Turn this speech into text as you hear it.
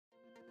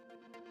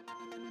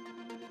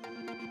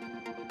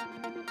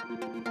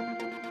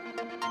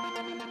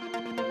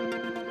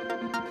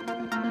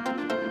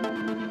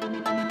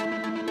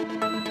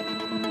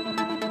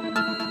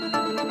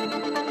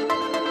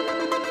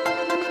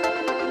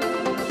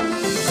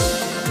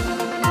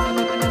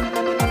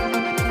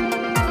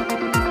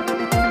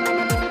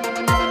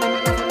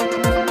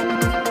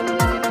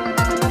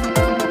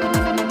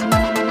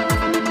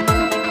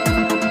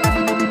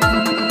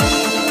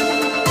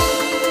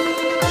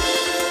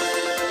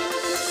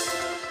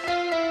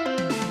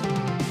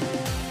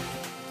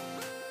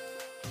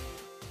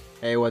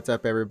Hey, what's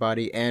up,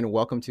 everybody, and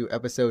welcome to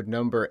episode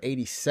number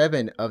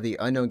 87 of the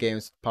Unknown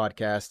Games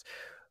podcast,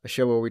 a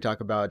show where we talk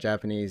about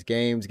Japanese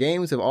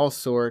games of all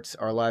sorts,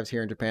 our lives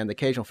here in Japan, the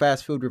occasional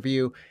fast food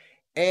review,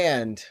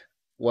 and,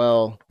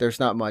 well, there's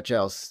not much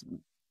else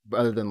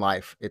other than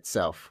life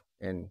itself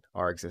in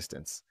our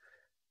existence.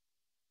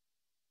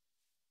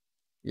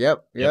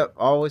 Yep.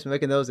 Always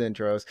making those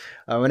intros.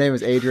 My name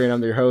is Adrian.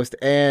 I'm your host,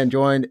 and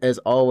joined as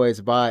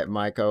always by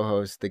my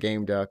co-host, the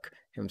Game Duck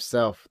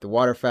himself, the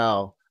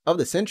waterfowl of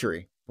the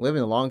century,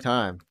 living a long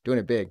time, doing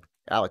it big.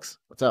 Alex,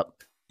 what's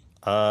up?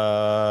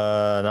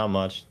 Not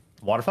much.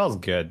 Waterfowl's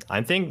good.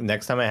 I think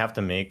next time I have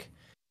to make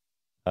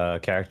a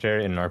character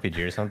in an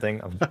RPG or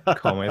something, I'm gonna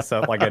call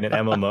myself like in an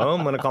MMO.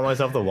 I'm gonna call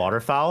myself the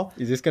Waterfowl.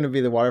 Is this gonna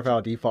be the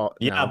waterfowl default?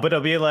 Yeah, but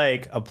it'll be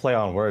like a play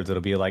on words.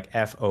 It'll be like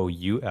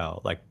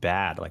FOUL, like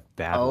bad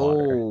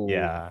water.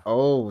 Yeah.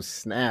 Oh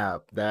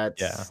snap!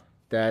 That's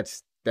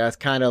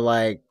kind of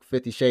like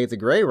 50 Shades of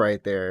Grey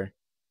right there.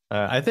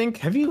 I think.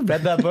 Have you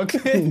read that book?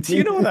 Do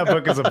you know what that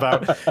book is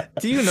about?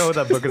 Do you know what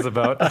that book is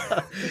about?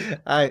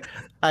 I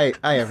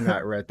have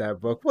not read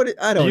that book.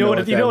 I don't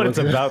know. You know what it's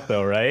about,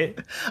 though, right?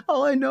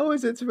 All I know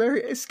is it's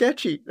very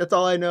sketchy. That's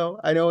all I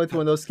know. I know it's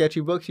one of those sketchy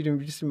books.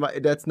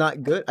 That's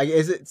not good.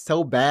 Is it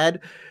so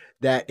bad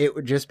that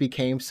it just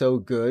became so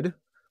good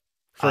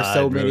for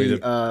so many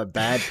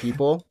bad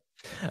people?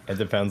 It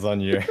depends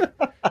on your.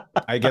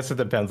 I guess it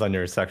depends on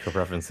your sexual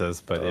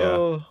preferences, but yeah.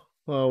 Oh.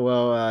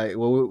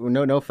 Well,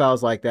 no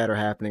fouls like that are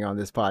happening on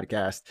this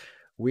podcast.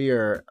 We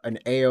are an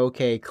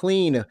A-OK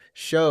clean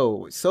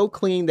show, so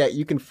clean that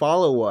you can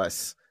follow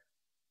us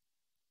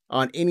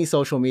on any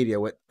social media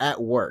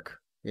at work.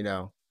 You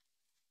know,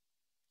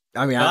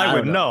 I mean,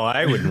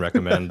 I wouldn't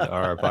recommend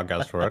our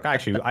podcast for work.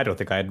 Actually, I don't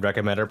think I'd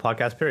recommend our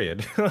podcast.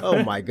 Period.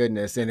 Oh my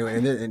goodness! And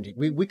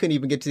we couldn't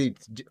even get to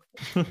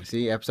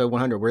see episode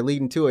 100. We're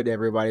leading to it,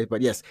 everybody.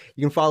 But yes,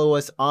 you can follow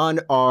us on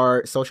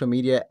our social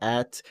media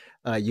at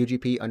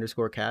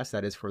UGP_cast.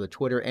 That is for the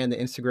Twitter and the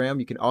Instagram.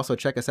 You can also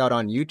check us out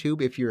on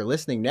YouTube if you're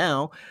listening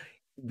now,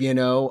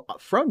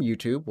 from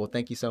YouTube. Well,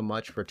 thank you so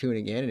much for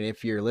tuning in. And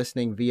if you're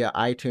listening via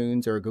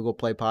iTunes or Google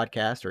Play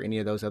Podcast or any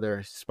of those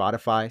other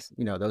Spotify,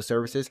 those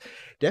services,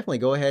 definitely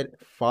go ahead,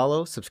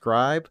 follow,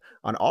 subscribe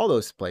on all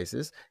those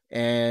places,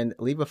 and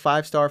leave a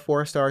 5-star,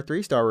 4-star,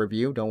 3-star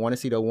review. Don't want to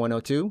see the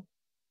 102?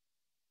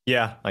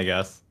 Yeah, I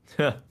guess.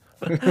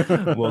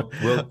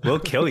 we'll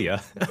kill you.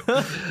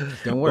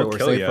 Don't worry, we're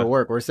safe for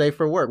work. We're safe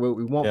for work.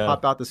 We won't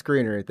pop out the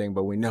screen or anything,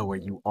 but we know where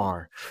you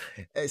are.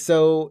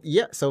 So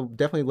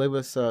definitely leave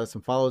us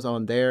some follows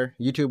on there.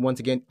 YouTube, once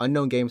again,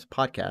 Unknown Games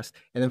Podcast.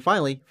 And then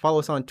finally, follow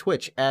us on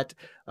Twitch at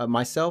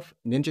myself,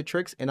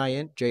 Ninjatrix,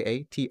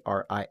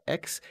 NINJATRIX.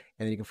 And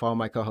then you can follow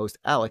my co-host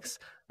Alex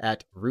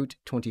at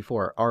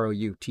Route24,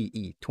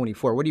 ROUTE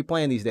 24. What are you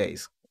playing these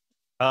days?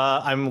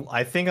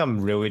 I think I'm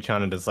really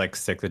trying to just like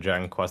stick to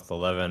Dragon Quest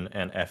 11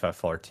 and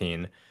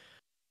FF14.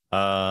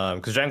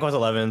 Because Dragon Quest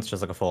 11 is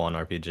just like a full-on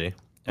RPG.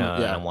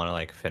 I want to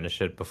like finish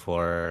it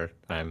before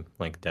I'm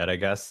like dead, I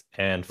guess.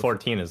 And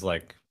 14 is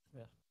like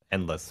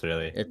endless,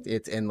 really.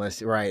 It's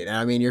endless, right? And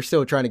I mean, you're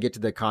still trying to get to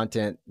the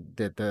content,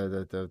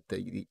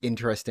 the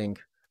interesting,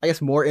 I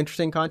guess, more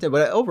interesting content,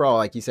 but overall,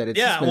 like you said, it's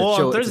just been a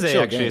chill, on Thursday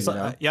actually.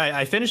 Game,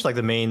 I finished like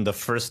the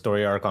first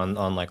story arc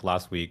on like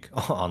last week,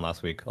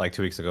 like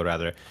 2 weeks ago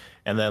rather,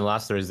 and then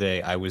last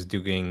Thursday I was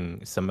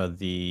doing some of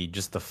the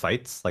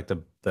fights, like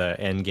the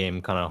end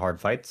game kind of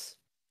hard fights.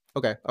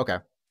 Okay.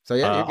 So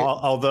yeah.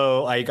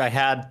 Although I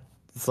had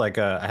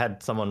I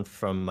had someone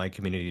from my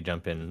community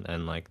jump in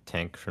and like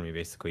tank for me.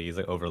 Basically, he's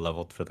like over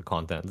leveled for the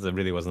content. It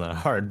really wasn't that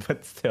hard,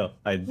 but still,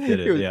 I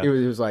did it. He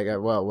was like,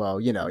 well,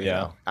 you know.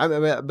 I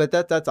mean, but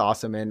that's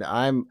awesome, and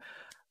I'm,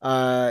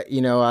 I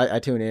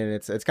tune in.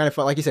 It's kind of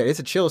fun, like you said. It's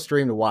a chill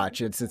stream to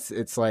watch.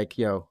 It's like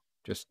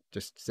just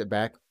sit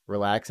back,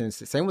 relax, and it's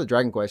the same with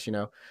Dragon Quest.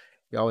 You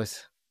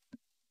always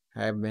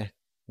have me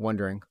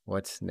wondering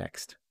what's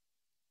next.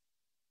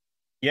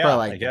 Yeah,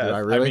 like, I guess. Do I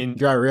really?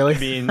 I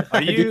mean,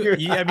 are you?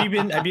 have you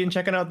been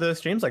checking out the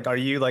streams? Like, are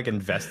you like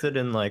invested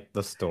in like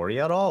the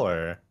story at all,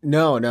 or?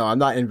 No, I'm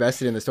not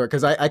invested in the story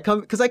because I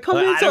come in.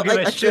 I don't give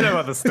a shit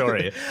about the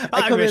story.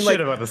 I come in like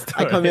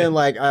I come in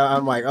like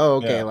I'm like, oh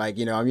okay, like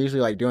I'm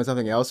usually like doing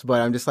something else,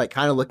 but I'm just like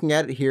kind of looking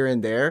at it here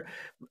and there.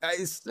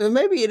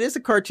 Maybe it is the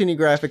cartoony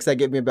graphics that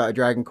get me about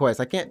Dragon Quest.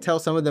 I can't tell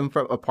some of them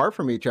apart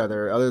from each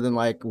other than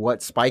like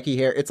what spiky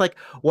hair. It's like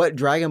what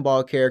Dragon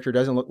Ball character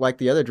doesn't look like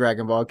the other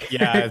Dragon Ball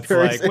character. Yeah, it's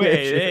like, wait,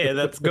 hey,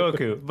 that's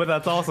Goku, but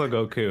that's also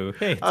Goku.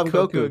 Hey, it's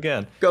Goku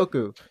again.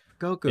 Goku.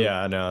 Goku.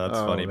 Yeah, no, that's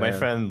Oh funny. My man,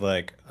 friend,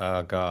 like,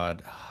 oh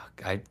God,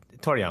 I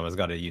Toriyama's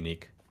got a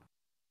unique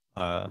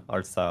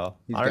art style.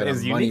 he's got a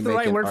Is money unique the right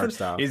making word for art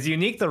style. is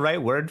unique the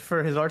right word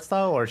for his art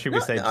style, or should we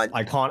No, say no, just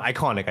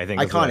iconic? I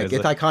think iconic.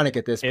 It's iconic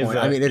at this is point.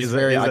 I a mean, it's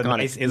very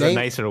iconic. is a Name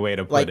nicer way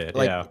to put it.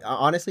 like Yeah.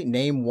 honestly,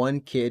 name one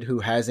kid who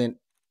hasn't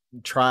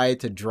tried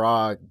to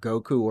draw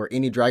Goku or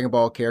any Dragon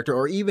Ball character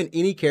or even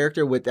any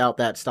character without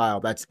that style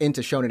that's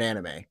into shonen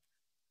anime.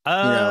 You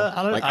know,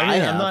 I don't. like I I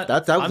mean, have.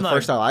 That was I'm the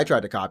first not. style I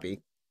tried to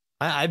copy.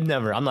 I've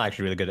never. I'm not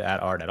actually really good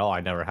at art at all. I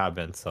never have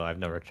been, so I've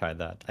never tried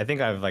that. I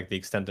think I've like the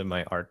extent of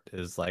my art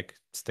is like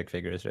stick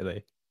figures, really.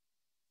 Hey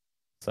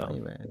So.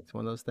 man, it's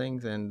one of those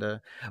things. And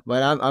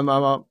but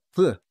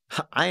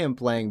I am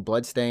playing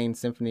Bloodstained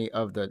Symphony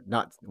of the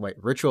not wait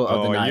Ritual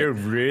of the Oh, Night.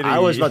 you're I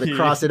was about to really.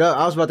 cross it up.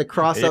 I was about to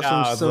cross up Yeah,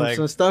 I was some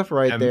like stuff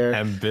right there.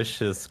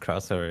 ambitious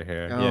crossover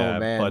here. Oh Yeah,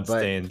 man, but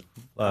Bloodstained.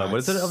 What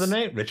is it of the it's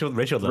night? Ritual of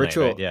the night,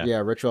 right? Yeah. Yeah,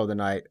 Ritual of the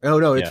Night. Oh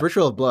no, it's Yeah.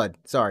 Ritual of Blood.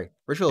 Sorry,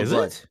 Ritual of Is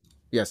Blood. it?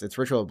 Yes, it's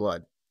Ritual of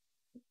Blood.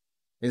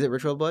 Is it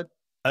Ritual of Blood?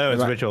 Oh, Am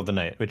it's I- Ritual of the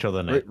Night. Ritual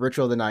of the Night.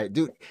 Ritual of the Night,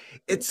 dude.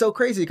 It's so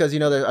crazy because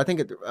I think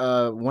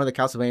one of the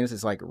Castlevanias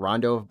is like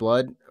Rondo of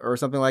Blood or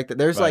something like that.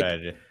 There's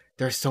Right. like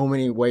there's so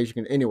many ways you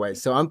can. Anyway,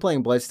 so I'm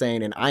playing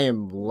Bloodstained and I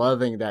am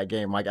loving that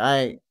game. Like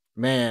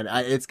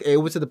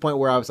it was to the point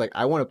where I was like,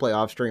 I want to play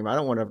off stream. I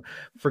don't want to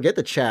forget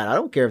the chat. I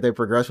don't care if they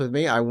progress with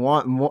me. I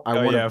want more.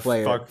 I want to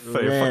play fuck, it.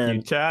 fuck Man,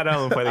 you, Chad. I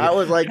don't play the I game.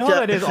 was like, You know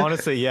what it is,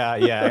 honestly. Yeah,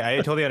 yeah. I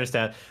totally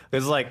understand.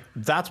 It's like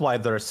that's why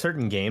there are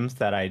certain games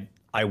that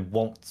I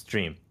won't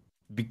stream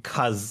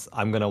because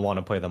I'm gonna want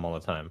to play them all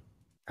the time.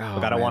 oh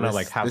Like I don't man, want to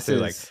like have to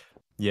like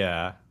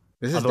yeah.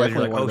 this is Otherwise, you're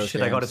definitely like, one oh of those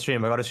shit, I gotta games.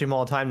 stream. I gotta stream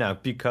all the time now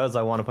because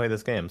I want to play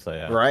this game. So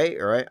yeah. Right.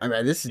 I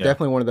mean, this is Yeah.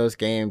 definitely one of those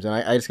games, and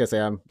I just gotta say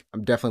I'm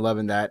definitely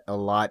loving that a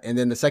lot. And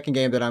then the second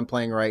game that I'm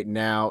playing right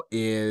now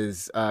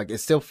is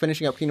still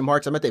finishing up Kingdom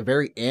Hearts. I'm at the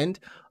very end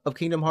of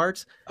Kingdom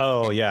Hearts.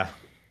 Oh yeah.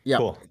 Yeah,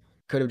 Cool.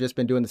 could have just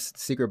been doing the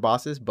secret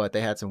bosses, but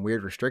they had some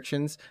weird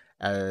restrictions,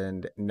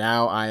 and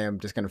now I am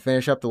just gonna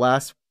finish up the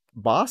last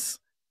boss,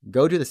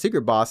 go do the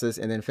secret bosses,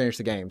 and then finish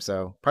the game.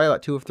 So probably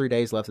about 2 or 3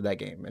 days left of that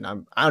game, and I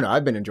don't know.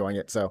 I've been enjoying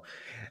it, so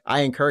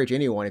I encourage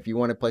anyone if you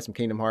want to play some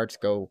Kingdom Hearts,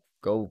 go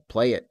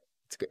play it.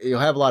 You'll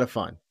have a lot of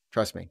fun.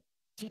 Trust me.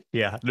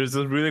 Yeah, there's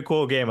a really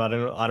cool game. I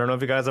don't know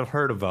if you guys have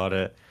heard about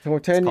it. Well,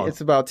 It's called,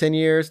 it's about 10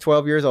 years,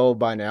 12 years old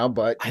by now,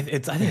 but I think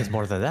it's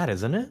more than that,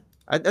 isn't it?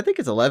 I think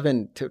it's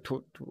 11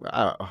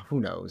 who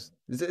knows?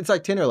 It's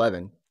like 10 or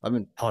 11.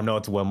 11. Oh no,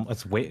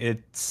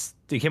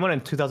 it came out in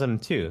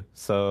 2002.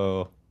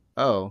 So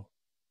Oh,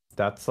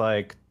 that's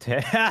like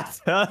 10,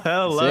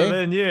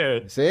 11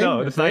 years. See?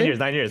 No, it's See? 9 years,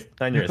 9 years,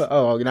 9 years.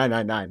 oh,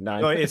 9.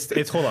 No,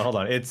 it's hold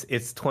on. It's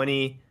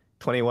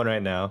 2021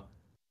 right now.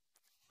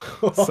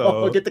 Oh,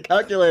 So get the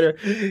calculator.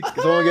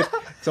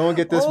 Someone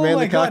get this oh man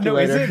my the God, no,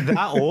 calculator. is it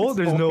that old?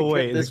 There's no Someone get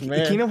way. this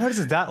man. Kingdom Hearts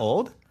is that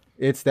old?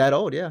 It's that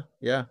old, yeah.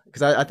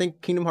 Because I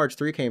think Kingdom Hearts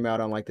 3 came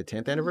out on like the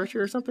 10th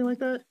anniversary or something like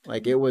that.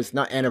 Like it was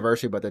not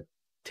anniversary, but the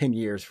 10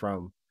 years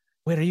from.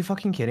 Wait, are you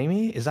fucking kidding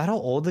me? Is that how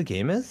old the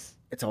game is?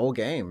 It's an old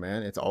game,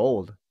 man. It's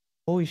old.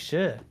 Holy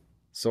shit.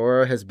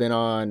 Sora has been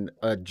on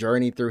a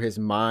journey through his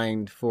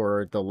mind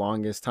for the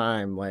longest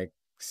time. Like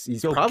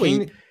he's Yo,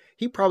 probably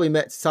he probably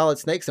met Solid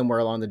Snake somewhere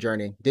along the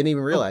journey. Didn't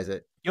even realize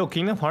it. Yo,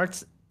 Kingdom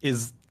Hearts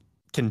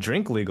can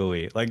drink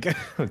legally. Like,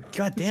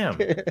 goddamn.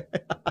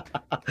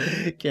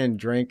 Can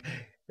drink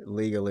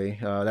legally.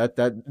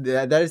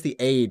 That is the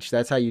age.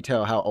 That's how you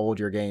tell how old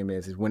your game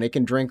is when it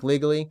can drink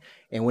legally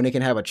and when it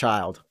can have a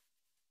child.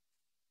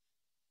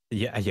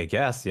 Yeah, I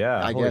guess.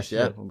 Yeah. I Holy guess,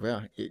 shit. yeah.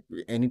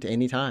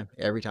 Any time,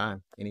 every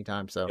time,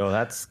 anytime. So Yo,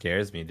 that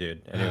scares me,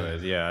 dude.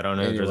 Anyways, yeah, I don't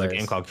know if there's a game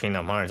Anyways. called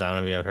Kingdom Hearts. I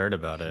don't know if you've heard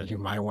about it. you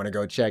might want to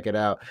go check it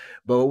out.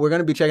 But what we're going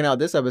to be checking out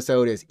this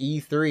episode is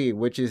E3,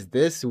 which is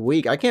this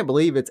week. I can't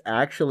believe it's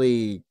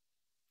actually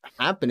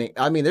happening.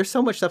 I mean, there's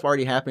so much stuff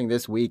already happening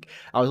this week.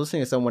 I was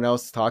listening to someone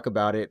else talk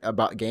about it,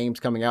 about games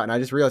coming out, and I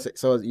just realized it.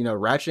 So,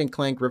 Ratchet and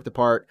Clank Rift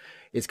Apart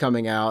is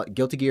coming out.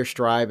 Guilty Gear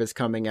Strive is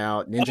coming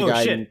out. Ninja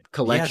Gaiden shit.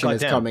 Collection Yeah,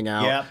 is goddamn. coming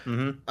out.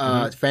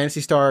 Yeah.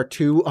 Phantasy Star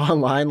 2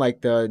 Online, like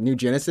the new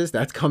Genesis,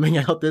 that's coming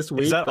out this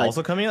week. Is that Like,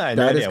 also coming out? I had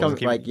no that idea. is I wasn't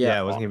coming. keeping-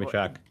 I wasn't keeping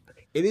track.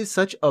 It is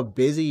such a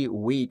busy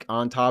week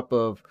on top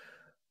of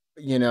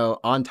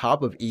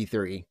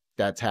E3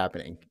 that's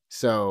happening.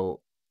 So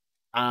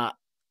I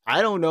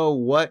don't know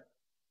what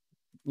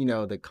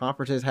the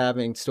conference is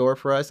having in store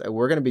for us.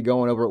 We're going to be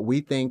going over what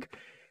we think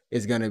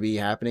is going to be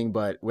happening,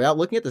 but without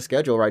looking at the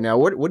schedule right now,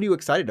 what are you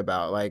excited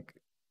about? Like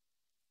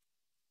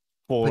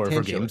For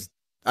potentially. games.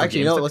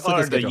 Actually, let's look at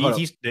the schedule. Hold up.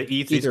 The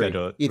E3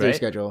 schedule. E3 right?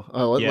 schedule.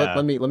 Oh, Yeah.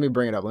 let me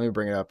bring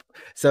it up.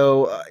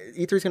 So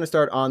E3 is going to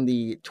start on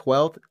the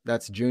 12th.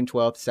 That's June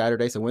 12th,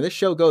 Saturday. So when this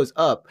show goes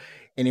up,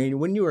 and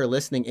when you are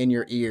listening in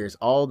your ears,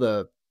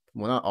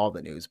 not all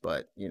the news,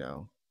 but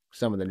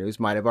some of the news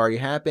might have already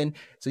happened.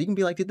 So you can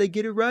be like, did they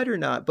get it right or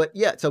not? But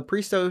yeah, so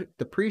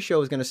the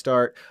pre-show is going to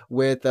start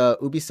with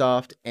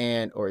Ubisoft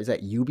or is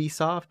that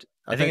Ubisoft?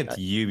 I think it's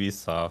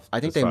Ubisoft.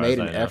 I think as they far made as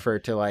an I know.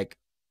 effort to like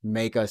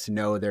make us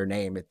know their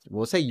name.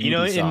 We'll say You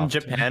know, in Ubisoft.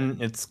 Japan,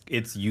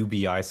 it's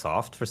UBI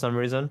Soft for some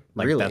reason.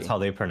 Like Really? that's how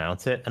they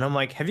pronounce it. And I'm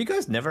like, have you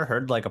guys never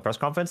heard like a press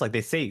conference? Like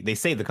they say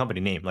the company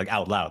name like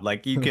out loud.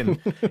 Like you can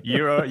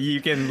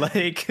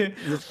like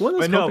It's one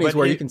of those but no, companies but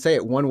where you can say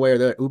it one way or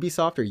the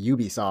Ubisoft or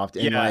Ubisoft,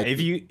 and yeah, like if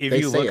they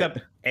you say look it. up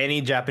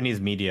any Japanese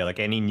media, like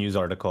any news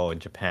article in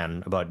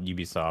Japan about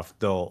Ubisoft,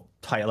 they'll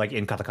type like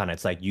in katakana,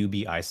 it's like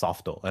UBI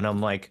Softo. And I'm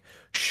like,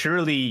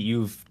 surely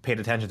you've paid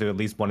attention to at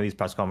least one of these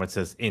press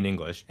conferences in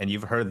English and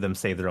you've heard them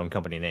say their own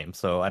company name.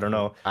 So I don't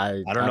know. I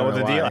don't I know don't what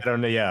know the deal. I why.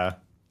 don't know. Yeah.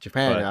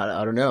 Japan, But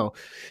I don't know.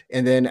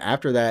 And then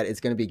after that,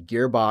 it's going to be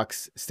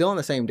Gearbox, still on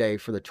the same day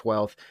for the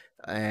 12th,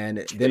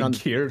 and then on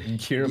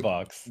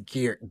Gearbox.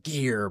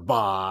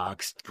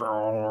 Gearbox.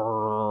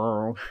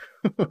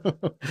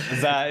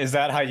 Is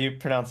that how you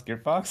pronounce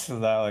Gearbox?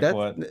 Is that like That's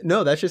what?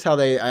 no, that's just how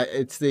they.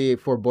 It's the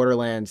for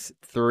Borderlands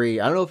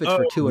 3. I don't know if it's Oh,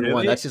 for 2 and 1.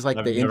 really? That's just like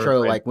I've the never intro,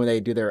 played. like when they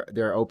do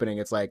their opening.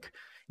 It's like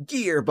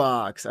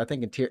Gearbox. I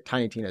think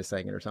Tiny Tina's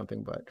saying it or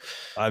something, but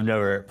I've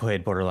never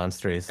played Borderlands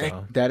 3,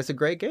 so that is a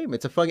great game.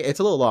 It's a fun. It's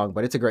a little long,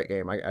 but it's a great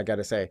game. I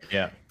gotta say.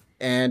 yeah.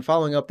 And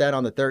following up that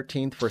on the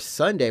 13th for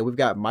Sunday, we've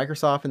got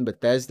Microsoft and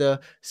Bethesda,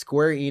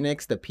 Square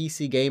Enix, the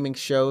PC Gaming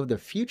Show, the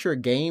Future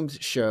Games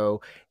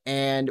Show,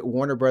 and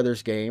Warner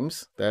Brothers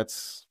Games.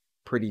 That's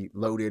pretty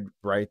loaded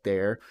right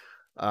there.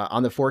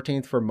 On the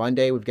 14th for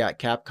Monday, we've got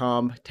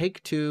Capcom,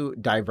 Take-Two,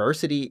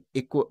 Diversity,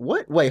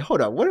 what? Wait, hold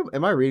on. What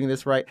am I reading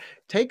this right?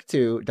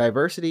 Take-Two,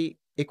 Diversity,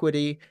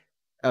 Equity,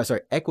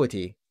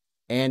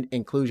 and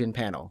Inclusion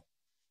Panel.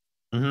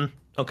 Mm-hmm.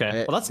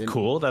 Okay. Well, that's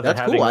cool that they're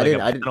That's having cool. like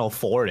a panel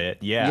for it.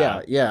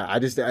 Yeah. Yeah.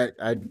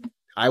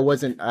 I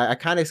wasn't. I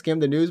kind of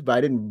skimmed the news, but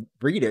I didn't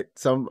read it.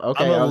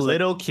 Okay. I'm I a was like,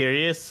 little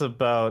curious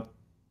about.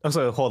 Oh,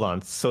 so hold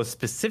on. So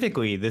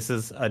specifically, this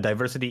is a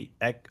diversity,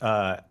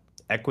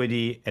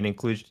 equity, and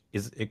inclusion.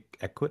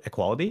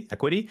 Equality?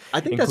 Equity? I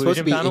think that's supposed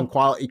to be Inclusion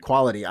panel?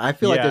 equality. I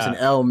feel like there's an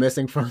Yeah. L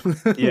missing from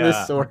this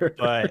Yeah. sort.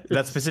 But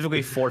that's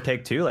specifically for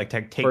Take Two. Like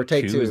Take For Two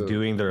is Take-Two,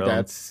 doing their own.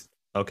 that's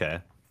Okay.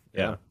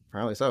 Yeah.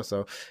 apparently so.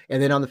 So,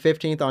 and then on the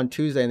 15th on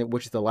Tuesday,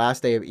 which is the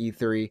last day of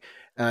E3,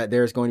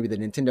 there's going to be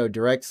the Nintendo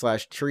Direct /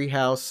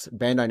 Treehouse,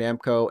 Bandai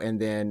Namco, and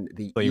then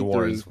the The E3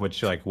 awards,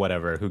 which like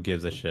whatever, who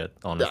gives a shit?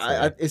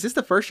 Honestly. Is this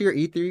the first year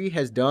E3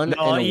 has done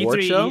No, an award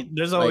E3. show?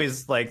 There's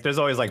always there's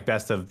always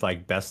best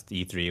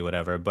E3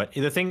 whatever. But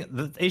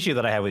the issue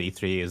that I have with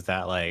E3 is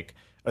that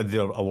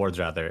the awards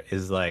rather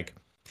is like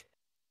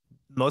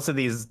most of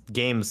these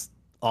games,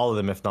 all of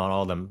them, if not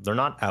all of them, they're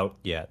not out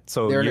yet.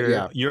 So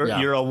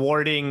you're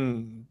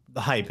awarding the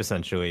hype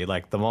essentially,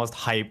 like the most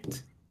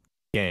hyped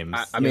games.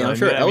 I mean, I'm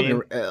sure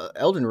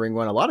Elden Ring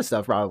won a lot of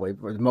stuff probably.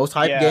 Most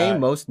hyped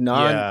game, most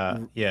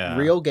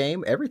real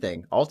game,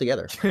 everything all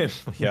together.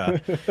 Yeah.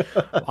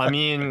 I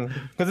mean,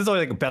 because it's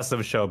always like best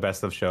of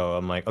show.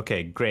 I'm like,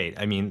 okay, great.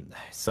 I mean,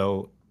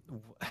 so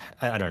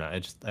I don't know.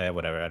 It's just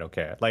whatever. I don't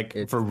care.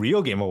 Like for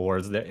real game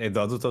awards,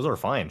 those are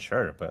fine,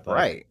 sure. But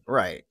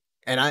right.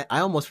 And I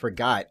almost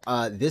forgot.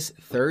 This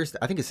Thursday,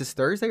 I think it's this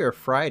Thursday or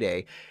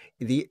Friday,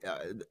 the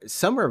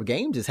Summer of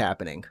Games is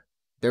happening.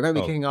 They're going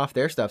to be kicking off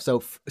their stuff.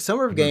 So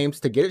Summer of Games,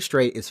 to get it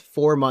straight, is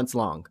 4 months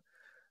long.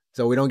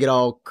 So we don't get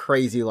all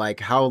crazy like,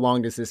 how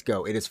long does this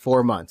go? It is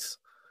 4 months.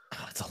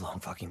 It's a long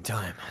fucking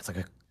time. It's like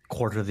a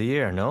quarter of the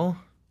year, no?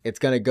 It's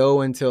going to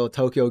go until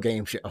Tokyo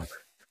Game Show.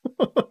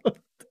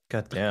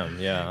 God damn,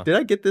 yeah. Did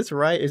I get this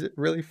right? Is it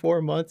really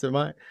 4 months?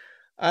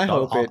 I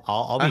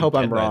hope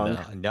I'm wrong.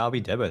 I'll be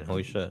dead by then.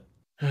 Holy shit.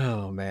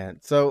 Oh man.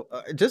 So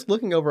just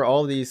looking over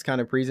all these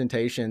kind of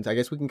presentations, I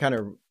guess we can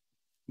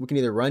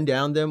either run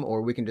down them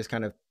or we can just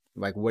kind of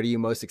like, what are you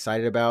most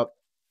excited about?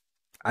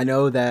 I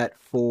know that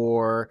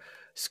for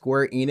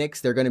Square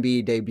Enix, they're going to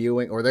be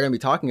debuting, or they're going to be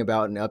talking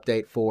about an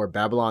update for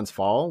Babylon's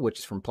Fall, which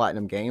is from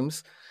Platinum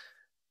Games.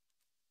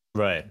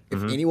 Right.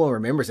 If anyone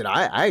remembers it,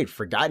 I had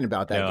forgotten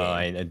about that game.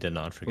 No, I did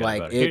not forget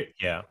about it.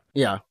 Yeah.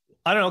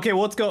 I don't know. Okay,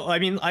 well, let's go. I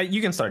mean, you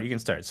can start.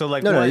 So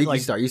like, you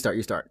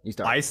start.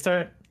 I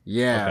start.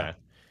 Yeah. Okay.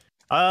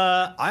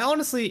 I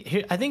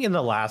honestly, I think in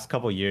the last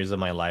couple of years of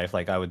my life,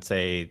 like I would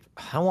say,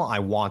 I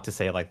want to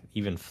say like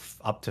even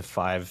up to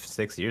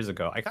 5-6 years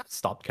ago, I got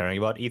stopped caring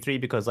about E3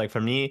 because like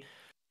for me,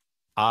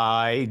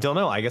 I don't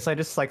know. I guess I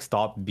just like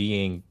stopped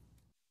being,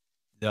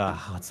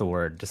 what's the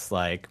word? Just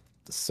like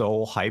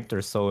so hyped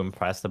or so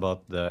impressed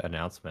about the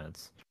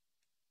announcements.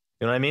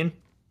 You know what I mean?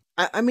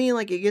 I mean,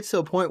 like it gets to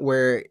a point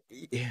where,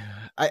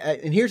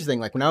 and here's the thing: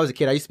 like when I was a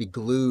kid, I used to be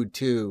glued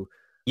to.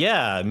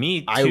 Yeah,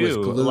 me too. I was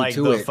glued like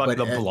to the it,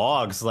 the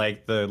blogs,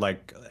 like the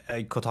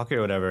Kotaku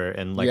or whatever,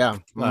 and like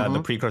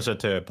the precursor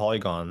to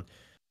Polygon.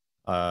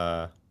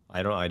 I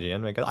don't know,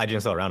 IGN.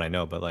 IGN's still around, I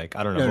know, but like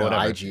I don't know. No,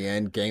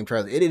 IGN, Game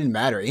Trailers. It didn't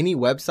matter. Any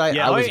website,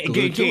 yeah, I was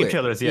glued to Game it.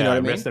 Trailers. Yeah, you know what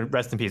I mean?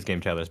 Rest in peace, Game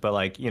Trailers. But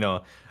like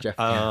Jeff,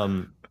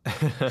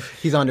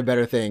 he's on to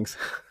better things.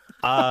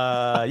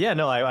 Yeah,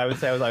 no, I would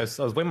say I was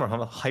way more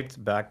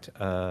hyped back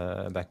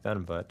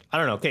then, but I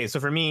don't know. Okay, so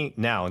for me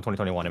now in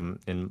 2021,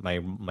 in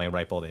my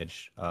ripe old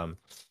age,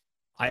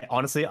 I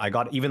honestly,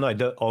 even though I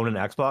don't own an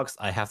Xbox,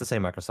 I have to say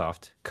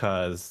Microsoft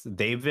because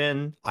I have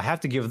to I have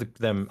to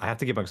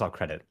give Microsoft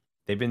credit.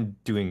 They've been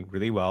doing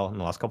really well in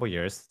the last couple of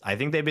years. I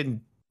think they've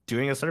been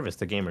doing a service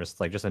to gamers,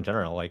 like just in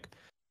general, like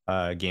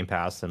Game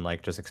Pass and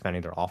like just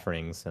expanding their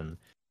offerings. And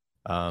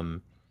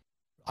um,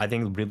 I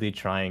think really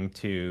trying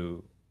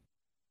to,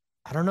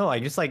 I don't know, I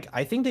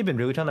think they've been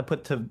really trying to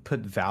put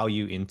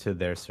value into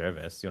their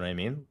service. You know what I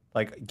mean?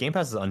 Like Game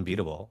Pass is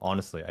unbeatable,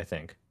 honestly, I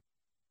think.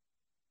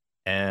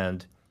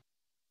 And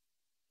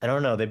I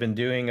don't know. They've been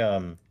doing I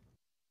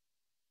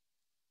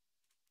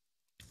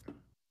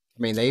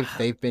mean,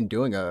 they've been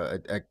doing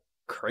a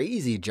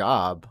crazy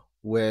job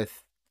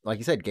with, like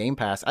you said, Game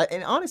Pass.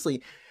 And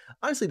honestly,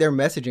 their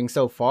messaging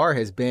so far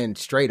has been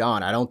straight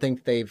on. I don't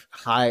think they've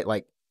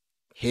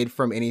hid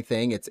from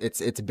anything.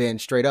 It's been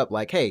straight up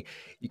like, hey,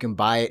 you can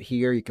buy it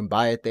here, you can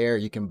buy it there,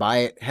 you can buy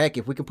it. Heck,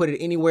 if we can put it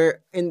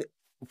anywhere in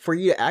for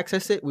you to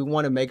access it, we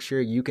want to make sure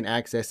you can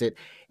access it.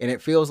 And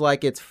it feels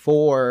like it's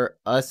for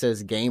us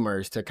as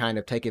gamers to kind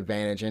of take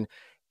advantage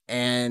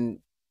and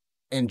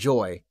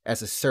enjoy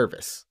as a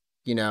service,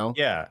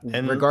 yeah,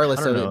 and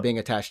regardless of it being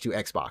attached to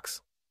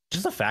Xbox.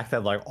 Just the fact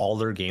that like all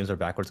their games are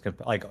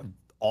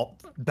all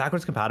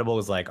backwards compatible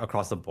is like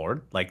across the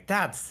board. Like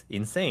that's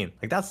insane.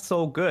 Like that's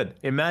so good.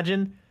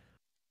 Imagine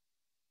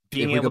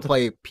being if we able could to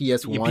play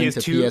PS1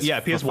 PS2, to PS5, yeah,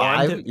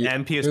 PS1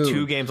 and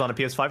PS2 games on a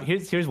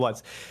PS5. Here's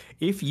what's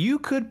if you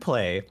could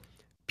play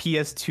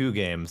PS2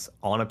 games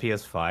on a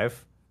PS5,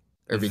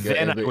 it'd be good.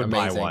 then It'd be I would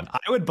amazing. buy one. I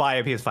would buy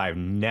a PS5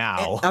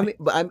 now.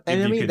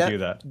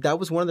 That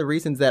was one of the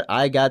reasons that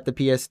I got the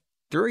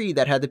PS3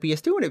 that had the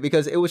PS2 in it,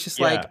 because it was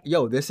just like,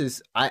 yo, this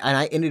is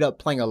I ended up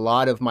playing a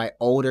lot of my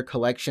older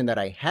collection that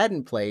I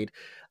hadn't played.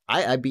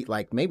 I beat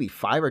like maybe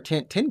 5 or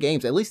 10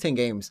 games, at least 10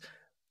 games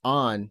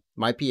on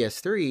my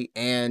PS3.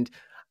 And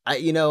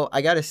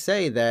I got to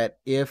say that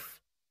if,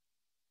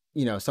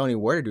 Sony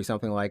were to do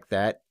something like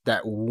that,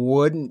 that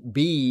wouldn't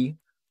be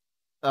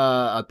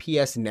a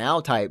PS Now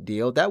type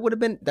deal. That would have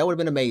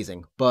been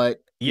amazing.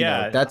 But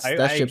that's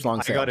ship's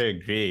long sailed. I gotta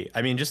agree.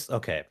 I mean, just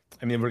okay.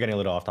 I mean, we're getting a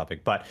little off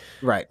topic, but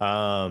right.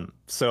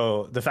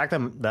 So the fact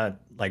that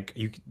like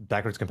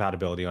backwards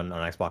compatibility on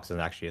Xbox is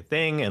actually a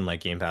thing, and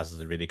like Game Pass is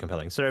a really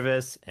compelling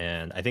service,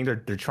 and I think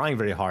they're trying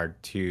very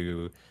hard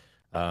to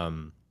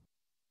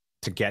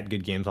get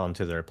good games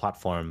onto their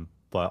platform,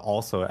 but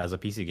also as a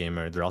PC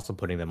gamer, they're also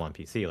putting them on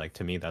PC. Like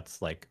to me,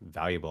 that's like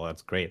valuable.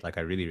 That's great. Like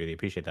I really, really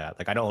appreciate that.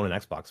 Like I don't own an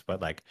Xbox, but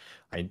like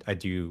I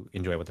do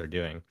enjoy what they're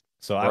doing.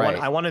 So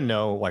I want to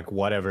know like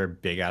whatever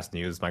big ass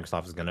news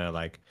Microsoft is gonna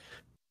like,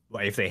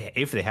 if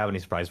they have any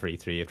surprise for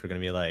E3, if they're gonna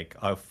be like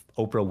a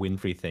Oprah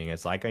Winfrey thing,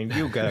 it's like, and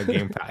you got a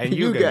Game Pass, and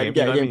you got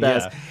Game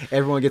Pass. Yeah.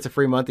 Everyone gets a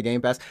free month of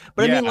Game Pass.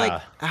 But I mean,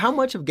 like, how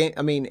much of Game?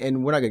 I mean,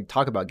 and we're not going to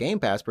talk about Game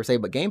Pass per se,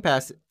 but Game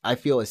Pass, I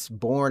feel, is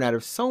born out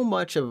of so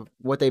much of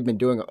what they've been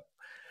doing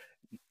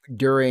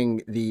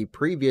during the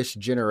previous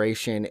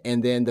generation,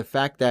 and then the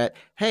fact that,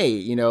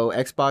 hey,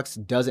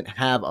 Xbox doesn't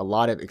have a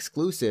lot of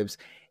exclusives.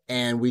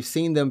 And we've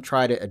seen them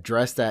try to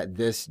address that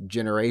this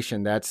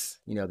generation. That's,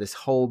 this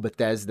whole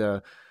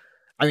Bethesda.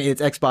 I mean,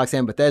 it's Xbox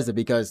and Bethesda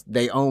because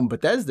they own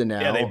Bethesda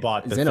now. Yeah, they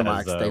bought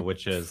Bethesda,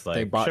 which is like,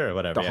 they bought sure,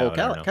 whatever, the whole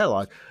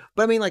catalog.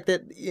 But I mean, like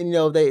that,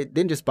 they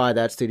didn't just buy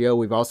that studio.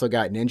 We've also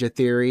got Ninja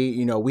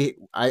Theory.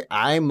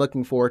 I'm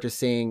looking forward to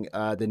seeing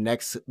the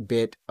next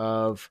bit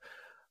of,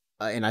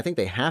 and I think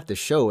they have to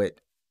show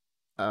it,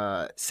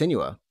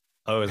 Senua.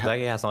 Oh, that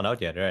game hasn't out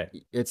yet, right?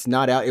 It's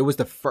not out. It was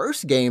the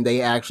first game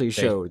they actually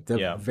showed,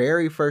 the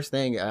very first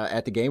thing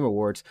at the Game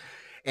Awards.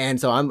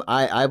 And so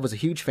I was a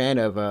huge fan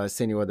of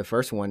Senua, the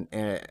first one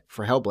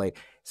for Hellblade.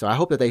 So I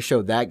hope that they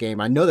show that game.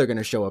 I know they're going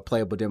to show a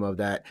playable demo of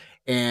that.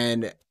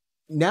 And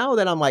now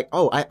that I'm like,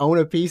 oh, I own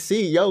a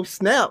PC, yo,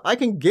 snap, I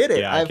can get it.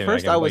 Yeah,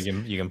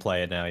 you can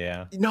play it now,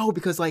 yeah. No,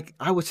 because like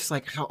I was just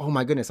like, oh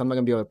my goodness, I'm not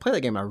going to be able to play that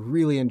game. I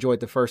really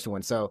enjoyed the first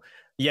one. So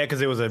yeah,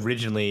 because it was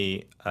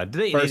originally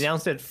they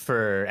announced it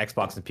for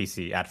Xbox and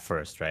PC at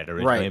first, right?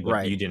 Originally,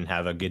 but you didn't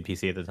have a good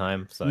PC at the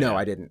time, so no,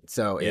 I didn't.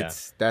 So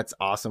that's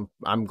awesome.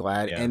 I'm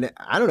glad, and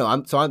I don't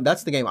know.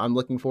 That's the game I'm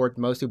looking forward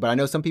most to. But I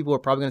know some people are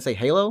probably going to say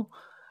Halo.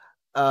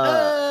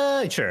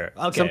 Sure.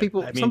 Okay. Some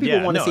people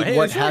want to see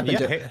what happened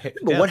to.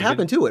 But what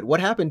happened to it?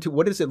 What happened to?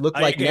 What does it look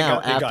like now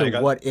after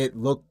what it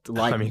looked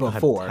like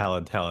before? I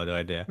have no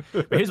idea.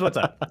 But here's what's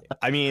up.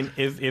 I mean,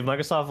 if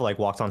Microsoft like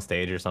walks on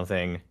stage or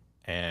something,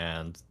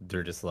 and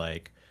they're just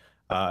like,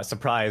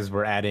 surprise,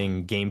 we're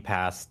adding Game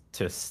Pass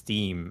to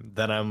Steam,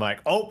 then I'm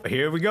like, oh,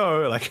 here we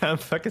go. Like I'm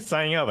fucking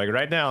signing up like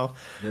right now.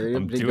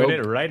 I'm doing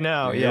it right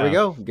now. Here we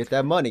go. Get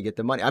that money. Get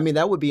the money. I mean,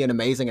 that would be an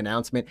amazing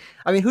announcement.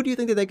 I mean, who do you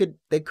think that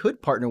they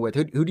could partner with?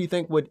 Who do you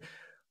think would?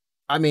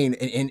 I mean,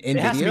 in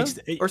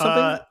Nvidia or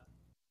something.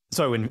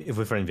 So for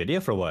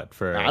Nvidia for what?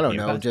 For I don't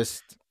know.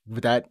 Just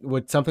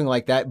with something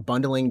like that,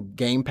 bundling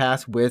Game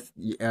Pass with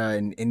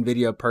an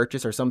Nvidia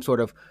purchase or some sort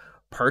of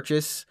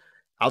purchase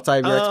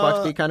outside of your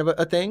Xbox be kind of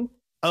a thing?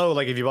 Oh,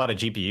 like if you bought a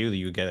GPU,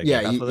 you get a Game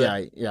Yeah, Pass with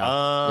it?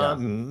 yeah.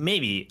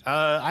 Maybe.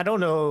 I don't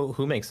know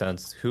who makes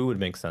sense. Who would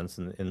make sense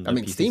in I the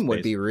mean, PC Steam would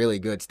space? be really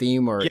good.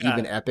 Steam or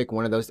even Yeah. Epic,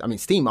 one of those. I mean,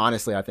 Steam,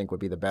 honestly, I think would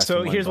be the best So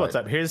one. here's what's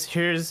But up.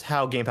 Here's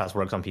how Game Pass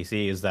works on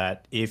PC is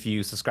that if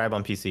you subscribe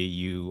on PC,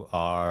 you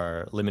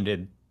are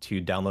limited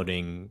to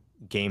downloading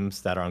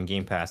games that are on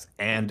Game Pass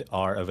and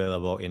are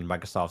available in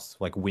Microsoft's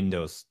like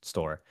Windows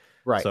store.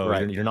 right, So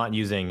right, you're not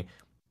using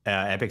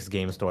Epic's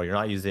Game Store, you're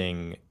not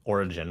using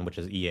Origin, which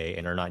is EA,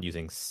 and you're not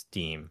using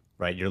Steam,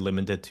 right? You're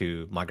limited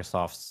to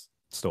Microsoft's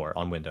store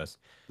on Windows.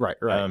 right.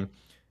 Um,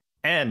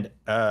 and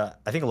I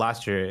think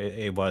last year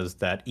it was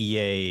that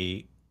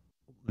EA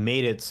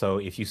made it so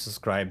if you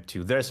subscribe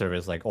to their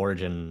service, like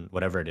Origin,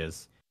 whatever it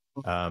is,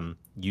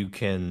 you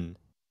can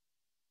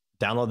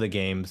download the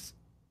games,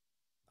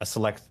 a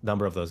select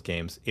number of those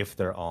games, if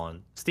they're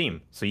on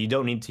Steam. So you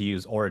don't need to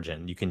use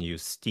Origin. You can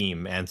use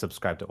Steam and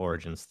subscribe to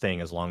Origin's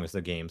thing as long as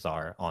the games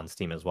are on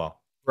Steam as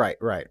well.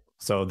 Right.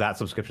 So that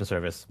subscription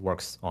service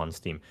works on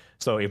Steam.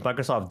 So if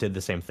Microsoft did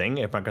the same thing,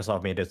 if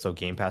Microsoft made it so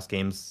Game Pass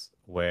games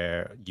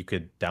where you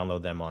could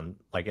download them on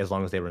like as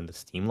long as they were in the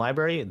Steam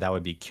library, that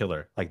would be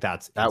killer. Like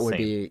that's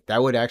insane.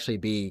 That would actually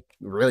be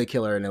really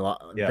killer and a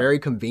lot, Yeah. very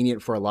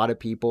convenient for a lot of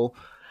people.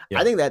 Yeah.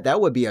 I think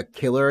that would be a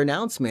killer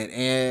announcement,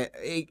 and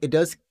it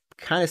does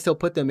kind of still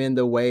put them in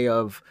the way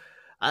of,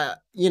 I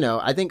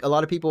think a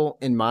lot of people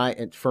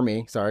for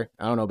me, sorry,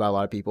 I don't know about a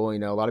lot of people, a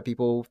lot of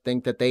people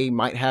think that they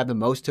might have the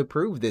most to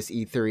prove this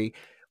E3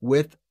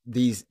 with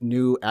these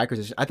new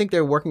acquisitions. I think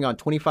they're working on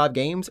 25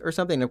 games or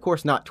something. And of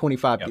course, not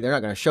 25. Yep. They're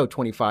not going to show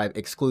 25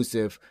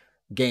 exclusive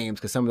games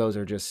because some of those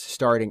are just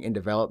starting in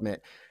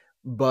development.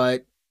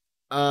 But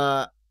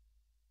I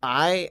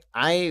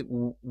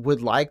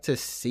would like to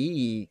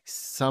see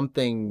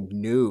something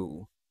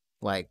new,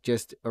 like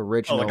just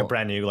original, like a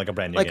brand new game. like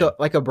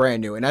a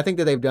brand new. And I think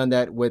that they've done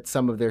that with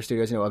some of their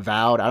studios.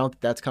 Avowed. I don't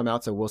think that's come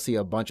out, so we'll see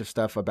a bunch of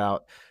stuff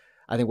about.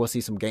 I think we'll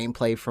see some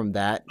gameplay from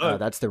that.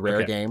 That's the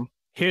Rare game.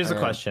 Here's the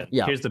question.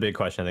 Yeah. Here's the big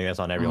question I think that's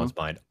on everyone's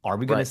mind. Are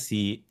we going to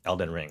see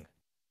Elden Ring?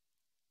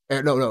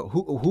 No.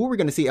 Who are we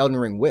going to see Elden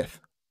Ring with?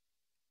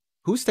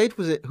 Whose stage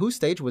was it?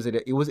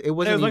 It wasn't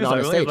even on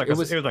a stage. It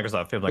was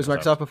Microsoft. It was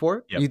Microsoft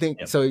before? Yep. You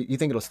think Yep. so? You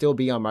think it'll still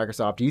be on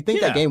Microsoft? Do you think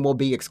that game will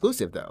be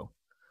exclusive though?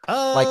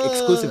 Like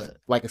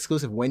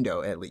exclusive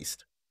window at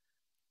least.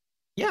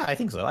 Yeah, I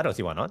think so. I don't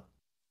see why not.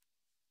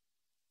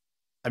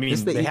 I mean,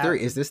 Is this the E3?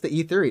 Is this the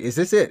E3? Is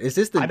this it? Is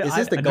this the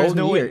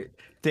golden year?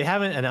 They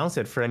haven't announced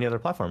it for any other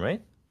platform, right?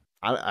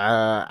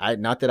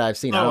 Not that I've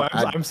seen.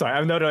 I'm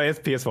sorry. No, it's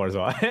PS4 as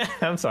well.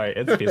 I'm sorry,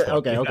 it's PS4.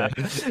 Okay.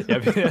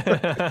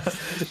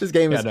 This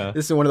game is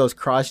this is one of those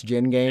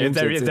cross-gen games. It's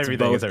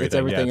everything. It's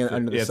everything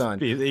under the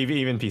sun.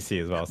 Even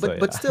PC as well.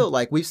 But still,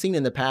 like we've seen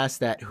in the past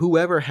that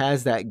whoever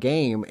has that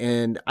game,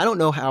 and I don't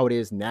know how it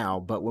is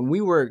now, but when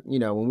we were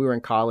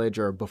in college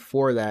or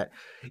before that,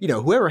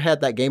 whoever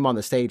had that game on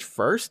the stage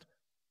first.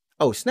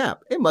 Oh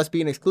snap! It must be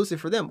an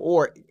exclusive for them,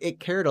 or it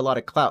carried a lot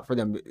of clout for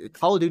them.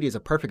 Call of Duty is a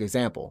perfect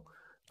example.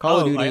 Call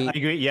of Duty, I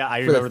agree. Yeah,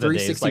 I for remember the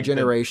 360 days,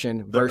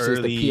 generation versus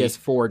the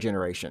PS4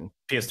 generation.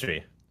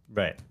 PS3,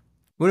 right?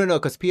 Well, no,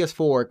 because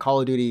PS4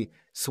 Call of Duty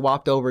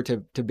swapped over to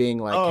being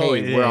like,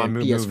 we're on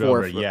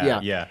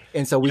PS4. Yeah.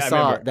 And so we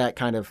saw that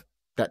kind of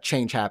that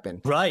change happen.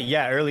 Right.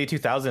 Yeah. Early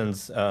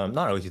 2000s.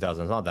 Not early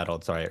 2000s. Not that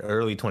old. Sorry.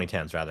 Early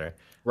 2010s rather.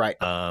 Right.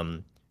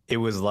 It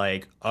was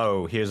like,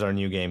 oh, here's our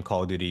new game,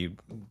 Call of Duty,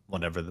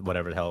 whatever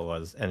the hell it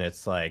was, and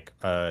it's like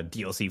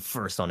DLC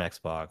first on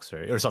Xbox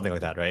or something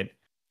like that, right?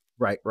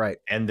 Right.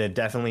 And it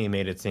definitely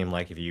made it seem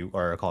like if you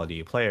are a Call of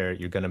Duty player,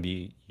 you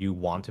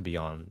want to be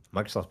on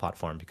Microsoft's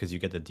platform because you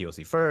get the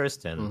DLC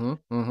first, and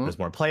there's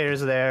more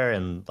players there,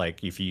 and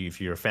like if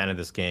you're a fan of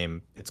this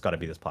game, it's got to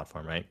be this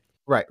platform, right?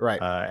 Right.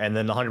 And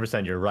then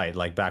 100%, you're right.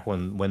 Like back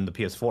when the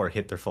PS4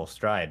 hit their full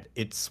stride,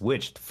 it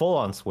switched full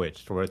on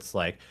switched, where it's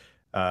like.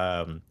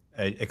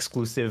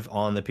 Exclusive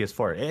on the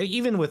PS4,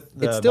 even with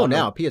it's still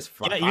now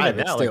PS5. Yeah, even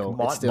now,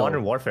 it's still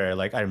Modern Warfare.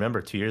 Like I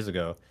remember 2 years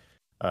ago,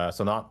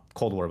 so not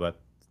Cold War, but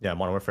yeah,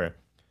 Modern Warfare.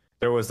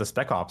 There was the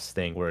Spec Ops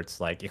thing where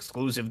it's like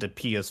exclusive to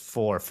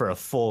PS4 for a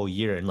full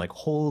year, and like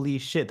holy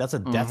shit, that's a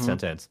death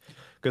sentence.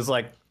 Because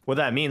like what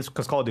that means,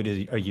 because Call of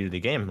Duty is a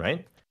yearly game,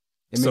 right?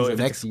 It means the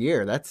next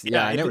year. That's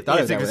I never thought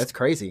of that. That's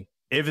crazy.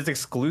 If it's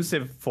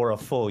exclusive for a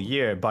full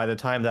year, by the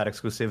time that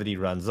exclusivity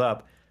runs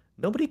up.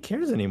 Nobody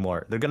cares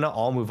anymore. They're gonna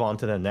all move on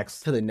to the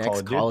next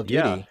Call of Duty.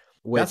 Yeah.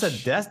 That's a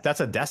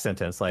death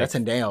sentence. Like that's a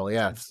nail.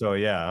 Yeah. So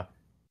yeah,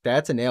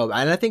 that's a nail.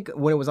 And I think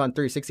when it was on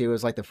 360, it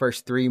was like the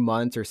first 3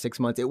 months or 6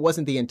 months. It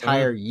wasn't the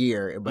entire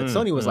year. But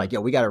Sony was like,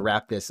 "Yo, we got to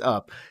wrap this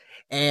up."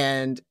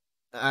 And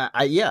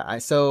Elden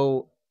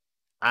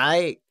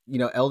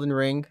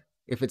Ring,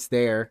 if it's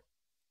there.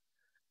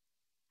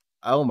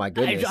 Oh my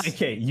goodness.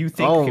 Okay, you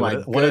think? Oh my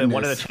goodness.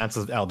 What are the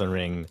chances of Elden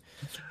Ring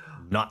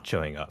not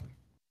showing up?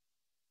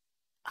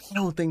 I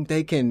don't think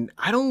they can.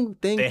 I don't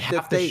They think that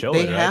have to show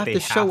they it, right? have They to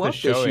have show to up this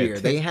show year.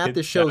 it. They have to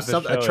They show have to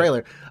a show it.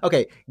 trailer.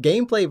 Okay,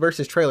 gameplay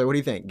versus trailer. What do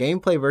you think?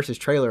 Gameplay versus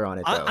trailer on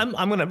it though. I'm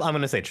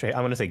gonna say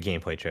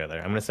gameplay trailer.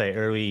 I'm gonna say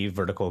early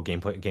vertical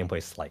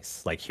gameplay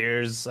slice. Like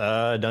here's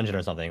a dungeon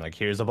or something. Like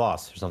here's a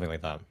boss or something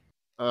like that.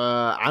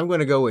 I'm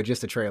gonna go with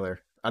just a trailer.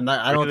 I'm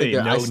not. I don't think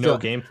Really, that. no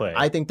gameplay.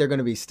 I think they're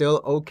gonna be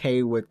still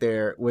okay with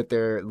their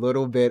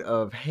little bit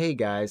of, hey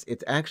guys,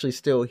 it's actually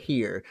still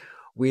here.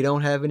 We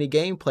don't have any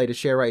gameplay to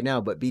share right now,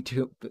 but be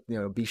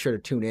sure to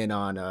tune in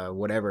on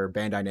whatever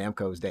Bandai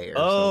Namco's day or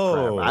some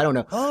crap. I Oh, don't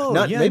know. oh,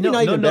 Not yeah, maybe no,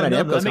 not no, even no, Bandai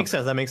no. Namco's. That makes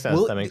sense. That makes sense.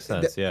 Well, That makes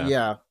sense. Yeah.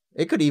 yeah,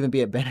 it could even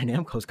be at Bandai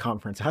Namco's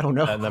conference. I don't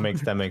know. That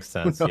makes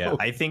sense. Who Yeah. knows?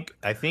 I think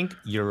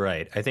you're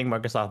right. I think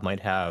Microsoft might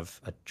have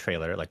a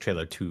trailer, like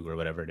trailer 2 or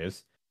whatever it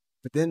is.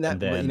 But then And but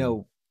then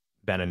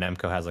Bandai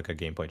Namco has like a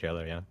gameplay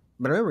trailer, yeah.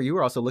 but remember you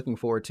were also looking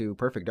forward to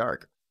Perfect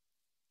Dark.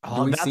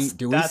 Oh,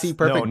 Do we see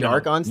Perfect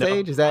Dark on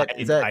stage? Is that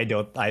I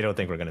don't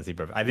think we're gonna see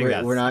Perfect.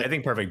 we're not. I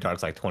think Perfect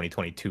Dark's like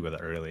 2022 at the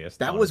earliest.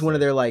 That was one of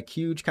their like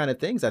huge kind of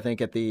things. I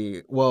think at the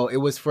it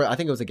was for I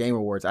think it was a Game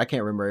Awards. I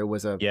can't remember. It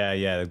was a yeah.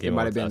 it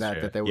might have been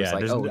that there was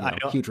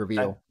huge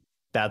reveal.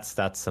 That's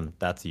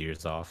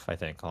years off. I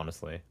think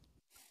honestly.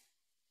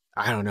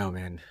 I don't know,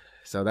 man.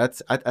 So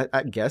that's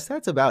I guess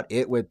that's about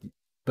it with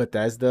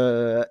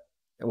Bethesda.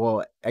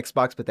 Well,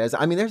 Xbox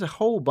Bethesda. I mean, there's a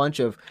whole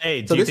bunch of.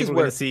 Hey, so do you this think is we're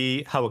where gonna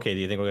see? How okay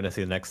do you think we're gonna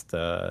see the next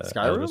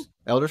Skyrim,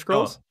 Elder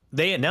Scrolls?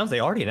 No, they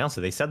already announced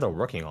it. They said they're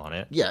working on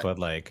it. Yeah, but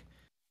like,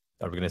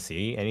 are we gonna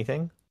see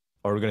anything?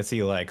 Or are we gonna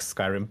see like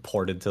Skyrim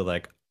ported to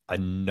like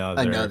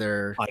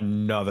another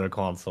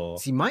console?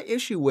 See, my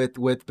issue with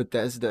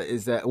Bethesda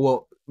is that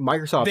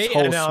Microsoft's They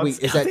whole announced-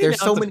 suite is that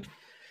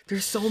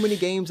there's so many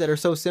games that are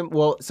so simple.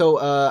 Well,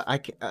 so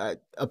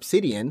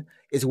Obsidian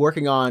is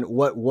working on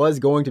what was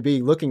going to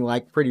be looking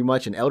like pretty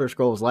much an Elder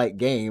Scrolls-like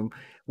game,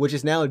 which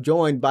is now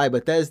joined by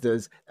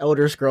Bethesda's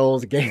Elder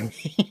Scrolls game.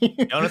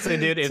 Honestly,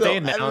 dude, if they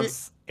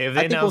announce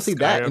we'll see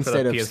that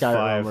instead of PS5,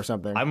 Skyrim or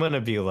something. I'm gonna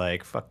be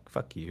like, fuck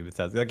you.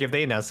 Bethesda. Like if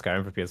they announce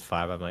Skyrim for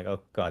PS5, I'm like,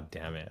 oh god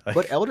damn it. Like,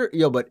 but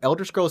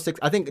Elder Scrolls 6,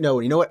 I think no.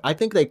 You know what? I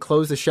think they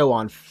closed the show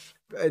on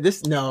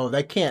this. No,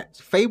 they can't.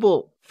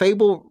 Fable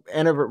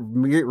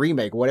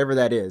remake, whatever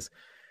that is.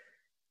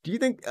 Do you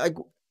think like?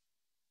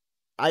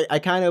 I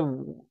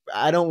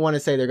don't want to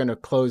say they're going to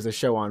close the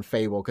show on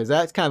Fable because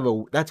that's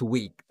that's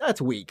weak. That's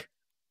weak.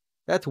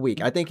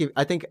 I think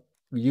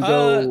you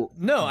go.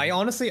 No, I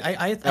honestly,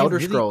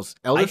 Elder Scrolls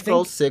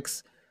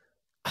 6.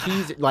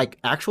 He's like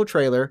actual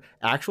trailer.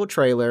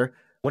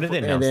 When did they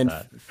announce and then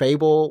that?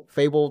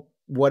 Fable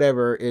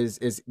whatever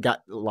is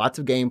got lots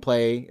of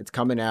gameplay. It's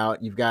coming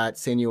out. You've got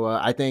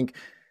Senua. I think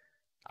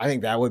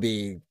that would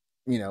be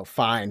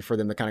fine for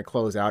them to kind of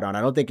close out on.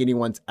 I don't think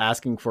anyone's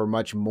asking for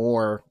much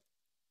more.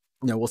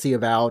 We'll see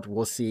Avowed.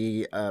 We'll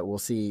see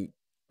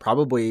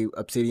probably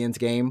Obsidian's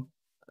game,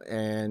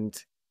 and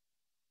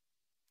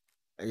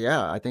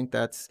yeah, I think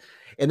that's.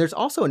 And there's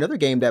also another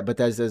game that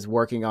Bethesda is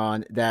working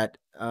on that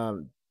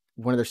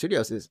one of their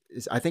studios is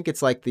I think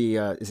it's like the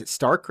is it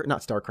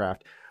not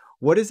StarCraft?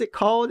 What is it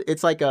called?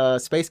 It's like a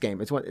space game.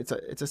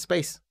 It's a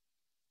space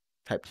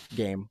type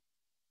game.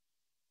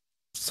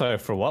 So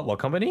for what? What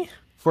company?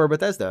 For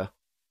Bethesda.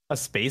 A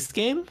space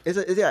game?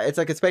 It's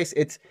like a space.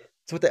 It's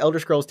what the Elder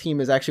Scrolls team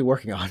is actually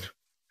working on,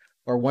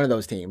 or one of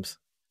those teams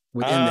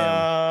within them.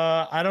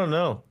 I don't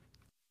know.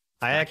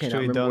 I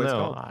actually don't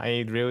know.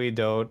 I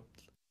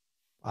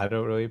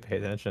don't really pay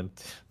attention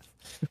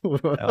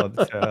to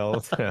Elder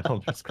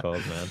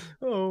Scrolls, man.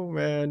 Oh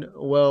man.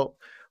 Well,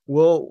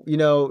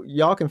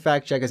 y'all can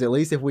fact check us at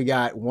least if we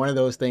got one of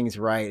those things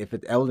right. If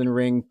it's Elden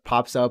Ring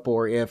pops up,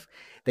 or if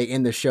they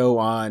end the show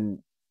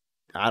on,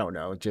 I don't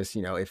know, just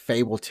if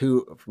Fable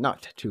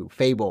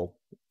Fable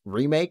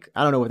remake,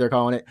 I don't know what they're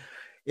calling it,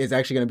 is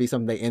actually going to be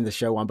something they end the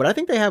show on. But I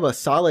think they have a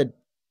solid.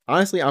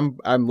 Honestly, I'm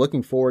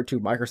looking forward to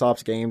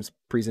Microsoft's games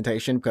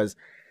presentation because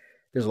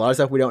there's a lot of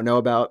stuff we don't know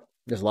about.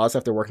 There's a lot of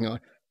stuff they're working on.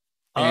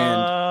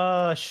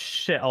 And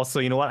shit. Also,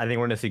 you know what? I think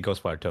we're gonna see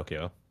Ghostwire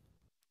Tokyo.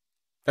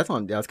 That's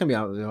on. Yeah, it's gonna be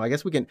on. I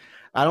guess we can.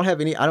 I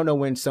don't know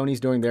when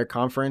Sony's doing their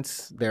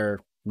conference, their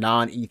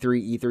non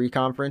E3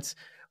 conference,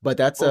 but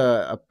that's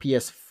a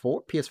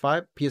PS4,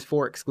 PS5,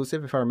 PS4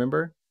 exclusive, if I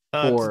remember,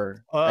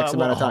 for X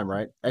amount of time,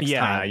 right?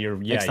 You're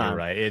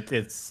right.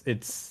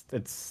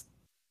 It's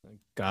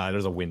God,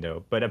 there's a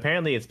window, but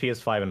apparently it's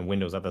PS5 and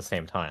Windows at the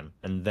same time,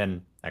 and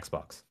then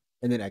Xbox.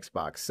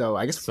 So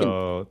I guess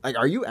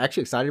are you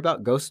actually excited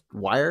about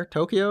Ghostwire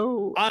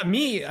Tokyo? I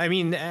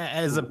mean,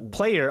 as a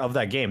player of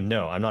that game,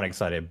 no, I'm not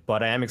excited,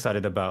 but I am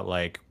excited about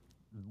like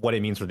what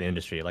it means for the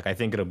industry. Like I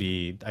think it'll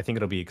be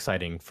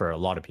exciting for a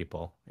lot of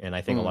people, and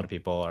I think a lot of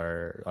people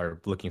are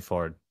looking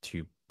forward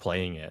to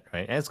playing it,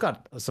 right? And it's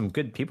got some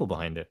good people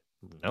behind it.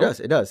 No?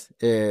 It does.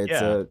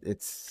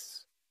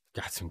 It's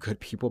got some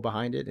good people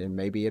behind it, and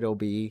maybe it'll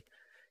be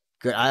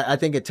good. I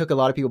think it took a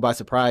lot of people by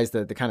surprise,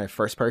 the kind of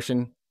first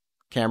person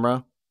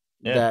camera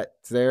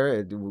that's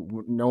there.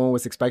 No one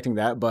was expecting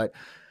that, but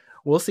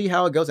we'll see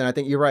how it goes. And I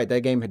think you're right.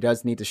 That game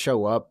does need to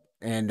show up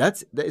And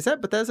is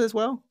that Bethesda as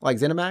well? Like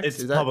ZeniMax? It's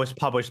Is that published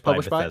by published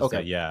by? Bethesda.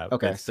 Okay. Yeah,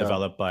 Okay. it's So,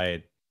 developed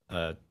by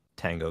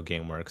Tango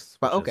GameWorks,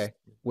 but which is okay,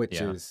 which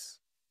yeah is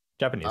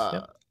Japanese.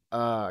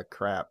 Yeah,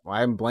 crap.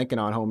 I'm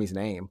blanking on homie's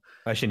name.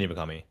 Shinji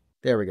Mikami.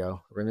 There we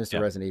go. Mr. Yeah,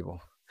 Resident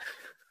Evil.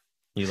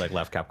 he like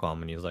left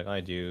Capcom and he was like, I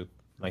do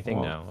my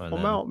thing now. And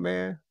I'm then out,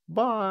 man.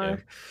 Bye.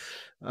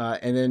 yeah.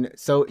 And then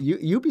so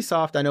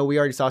Ubisoft, I know we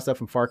already saw stuff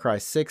from Far Cry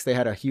 6. They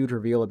had a huge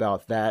reveal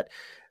about that.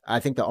 I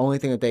think the only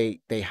thing that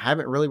they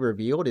haven't really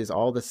revealed is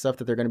all the stuff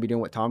that they're going to be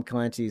doing with Tom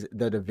Clancy's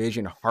The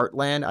Division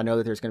Heartland. I know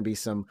that there's going to be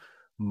some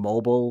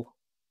mobile.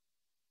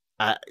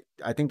 I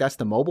think that's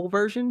the mobile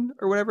version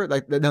or whatever.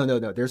 Like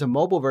no. There's a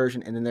mobile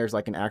version and then there's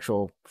like an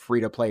actual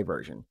free to play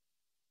version.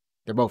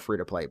 They're both free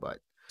to play, but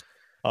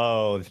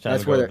Oh, it's trying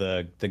that's to go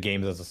where the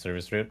games as a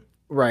service route.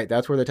 right.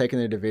 That's where they're taking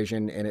the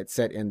division, and it's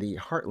set in the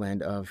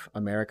heartland of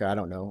America. I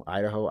don't know,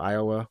 Idaho,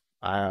 Iowa,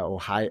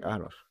 Ohio.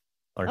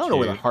 I don't know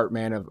where the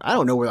heartland of. I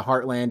don't know where the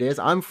heartland is.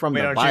 I'm from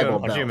Wait, the aren't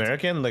Bible you Belt.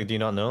 American? Like, do you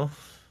not know?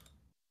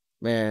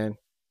 Man,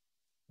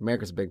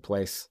 America's a big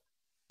place.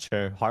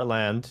 Sure.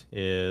 Heartland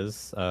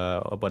is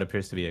what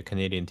appears to be a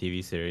Canadian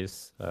TV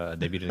series,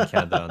 debuted in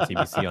Canada on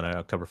CBC on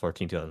October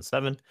 14,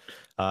 2007,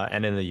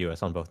 and in the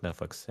US on both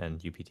Netflix and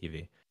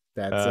UPTV.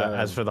 That's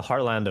as for the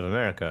Heartland of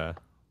America,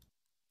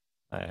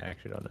 I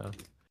actually don't know.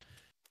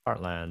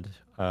 Heartland.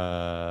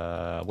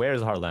 Where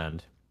is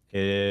Heartland?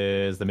 It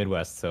is the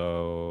Midwest,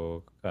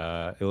 so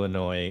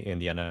Illinois,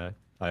 Indiana,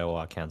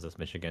 Iowa, Kansas,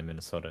 Michigan,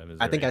 Minnesota, Missouri.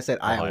 I think I said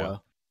Ohio.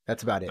 Iowa.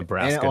 That's about it.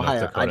 Nebraska, and Ohio.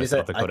 North Dakota,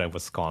 South Dakota, I, and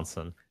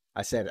Wisconsin.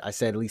 I said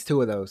at least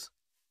two of those.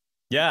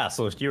 Yeah,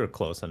 so you were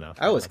close enough.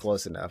 I was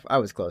close enough.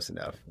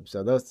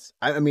 So those.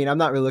 I mean, I'm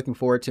not really looking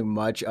forward to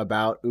much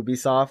about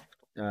Ubisoft.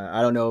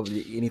 I don't know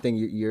anything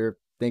you're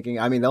thinking.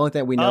 I mean, the only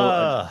thing we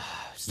know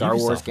Star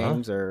Wars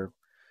games are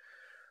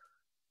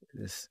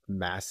this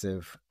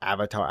massive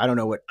Avatar. I don't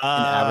know what an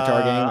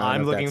Avatar game.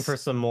 I'm looking for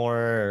some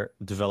more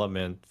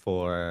development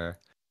for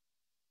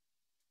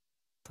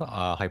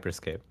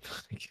Hyperscape.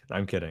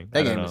 I'm kidding.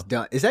 That game is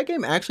done. Is that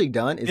game actually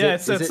done?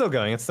 It's still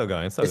going. It's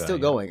still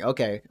going.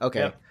 Okay.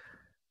 Yeah.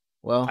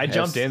 Well, I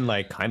jumped in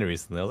like kind of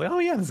recently. I was like, oh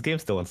yeah, this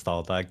game's still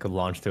installed. I could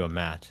launch to a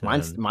match.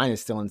 Mine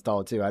is still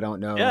installed too. I don't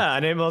know. Yeah,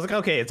 and I was like,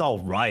 okay, it's all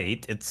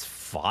right. It's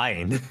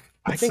fine.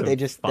 I think they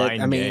just.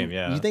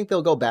 You think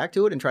they'll go back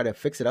to it and try to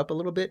fix it up a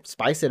little bit,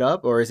 spice it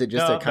up, or is it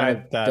just a kind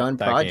of done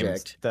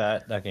project?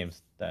 That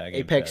game's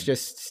Apex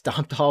just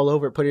stomped all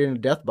over it, put it in a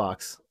death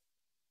box.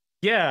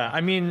 Yeah,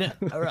 I mean,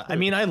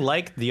 I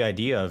like the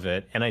idea of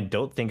it, and I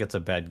don't think it's a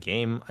bad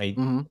game.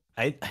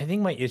 I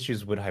think my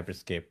issues with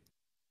Hyperscape.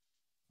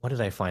 What did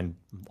I find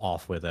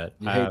off with it?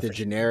 You hate the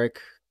generic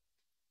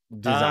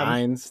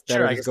designs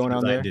that are going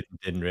on there.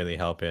 Didn't really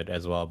help it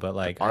as well, but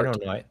like I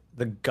don't know,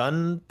 the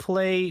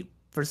gunplay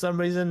for some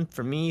reason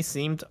for me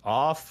seemed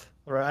off,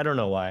 or I don't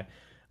know why.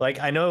 Like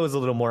I know it was a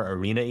little more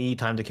arena-y.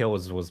 Time to kill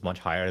was much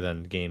higher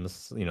than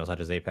games, such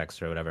as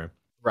Apex or whatever.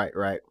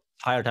 Right.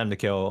 Higher time to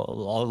kill,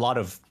 a lot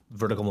of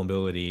vertical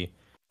mobility,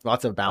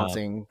 lots of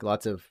bouncing,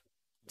 lots of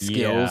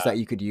skills that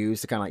you could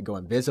use to kind of like go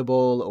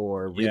invisible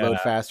or reload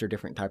faster,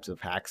 different types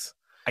of hacks.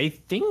 I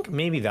think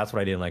maybe that's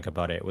what I didn't like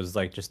about it. Was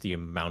like just the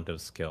amount of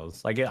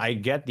skills. Like I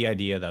get the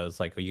idea that it's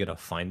like, you gotta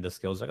find the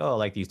skills. Like, oh, I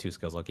like these 2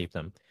 skills, I'll keep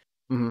them.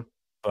 Mm-hmm.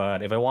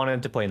 But if I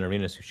wanted to play an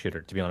arena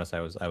shooter, to be honest,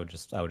 I would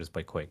just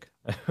play Quake.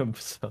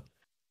 So,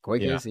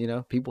 Quake is,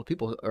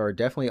 people are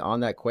definitely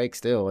on that Quake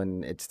still,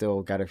 and it's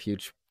still got a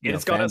huge.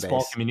 It's got a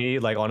small community.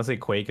 Like honestly,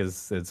 Quake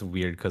it's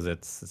weird because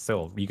it's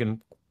still you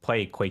can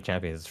play Quake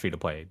Champions. It's free to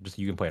play. Just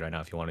you can play it right now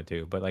if you wanted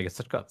to. But like it's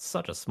got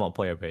such a small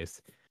player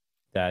base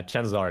that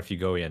chances are if you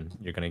go in,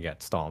 you're gonna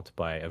get stomped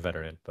by a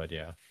veteran. But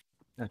yeah,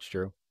 that's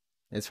true.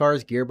 As far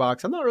as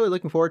Gearbox, I'm not really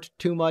looking forward to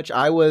too much.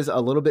 I was a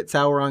little bit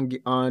sour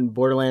on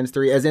Borderlands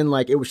 3, as in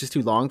like it was just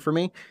too long for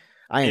me.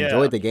 I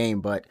enjoyed the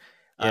game, but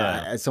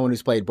as someone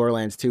who's played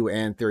Borderlands 2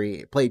 and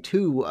 3, played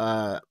 2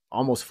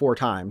 almost 4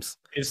 times.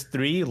 Is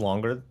 3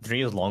 longer?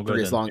 3 is longer.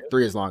 3 is long.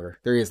 3 is longer.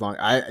 3 is long.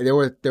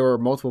 There were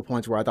multiple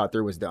points where I thought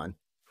 3 was done.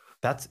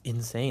 That's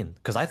insane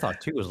because I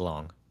thought 2 was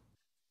long.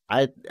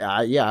 I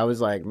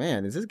was like,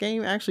 man, is this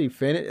game actually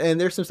finished?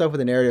 And there's some stuff with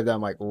the narrative that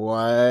I'm like,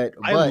 what?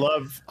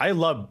 I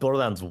love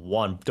Borderlands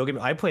 1. Don't get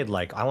me. I played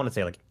I want to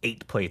say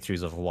 8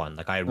 playthroughs of 1.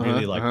 Like I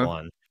really like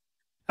 1.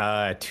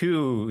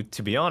 2,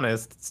 to be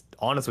honest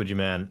with you,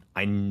 man,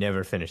 I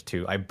never finished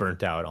 2. I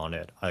burnt out on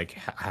it. Like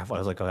I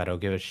was like, oh, I don't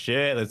give a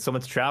shit. There's so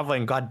much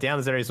traveling. God damn,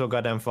 this area is so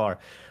goddamn far.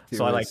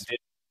 So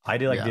I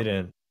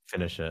didn't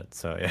finish it.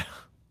 So yeah,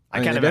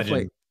 I can't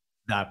imagine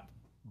that,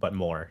 but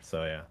more.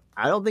 So yeah.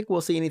 I don't think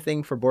we'll see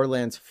anything for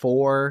Borderlands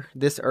 4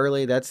 this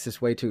early. That's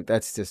just way too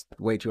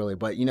early.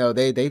 But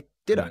they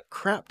did a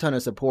crap ton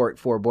of support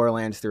for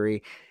Borderlands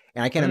 3,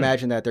 and I can't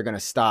imagine that they're going to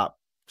stop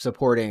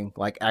supporting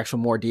like actual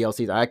more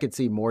DLCs. I could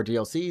see more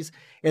DLCs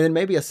and then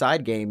maybe a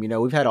side game.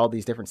 We've had all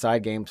these different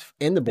side games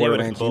in the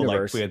Borderlands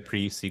universe. We had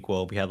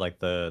pre-sequel. We had like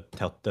the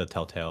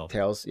Telltale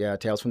Tales. Yeah,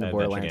 Tales from the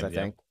Borderlands, games, I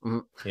think. Yeah.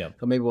 Mm-hmm. Yeah.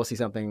 So maybe we'll see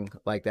something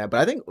like that.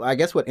 But I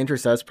guess what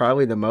interests us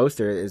probably the most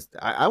is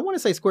I want to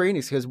say Square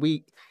Enix, because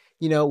we've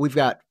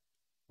got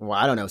well,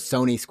 I don't know,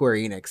 Sony, Square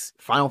Enix,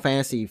 Final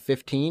Fantasy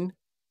 15,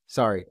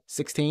 sorry,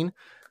 16.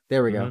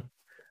 There we go.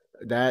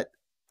 Hmm. That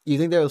you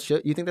think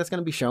you think that's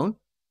going to be shown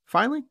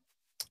finally,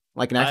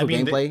 like an I actual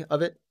mean, gameplay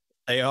of it?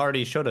 they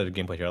already showed a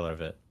gameplay trailer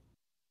of it.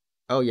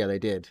 Oh yeah, they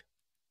did.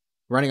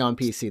 Running on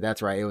PC.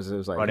 That's right. It Already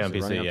was on running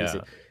PC, on yeah.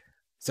 PC.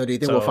 So do you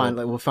think So,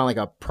 we'll find like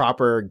a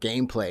proper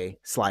gameplay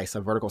slice,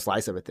 a vertical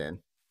slice of it then?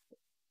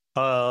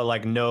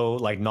 like no,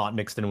 like not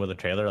mixed in with a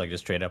trailer, like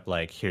just straight up,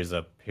 like here's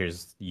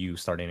you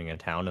starting in a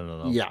town, and then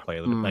they'll Yeah. play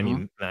a little bit. I Mm-hmm.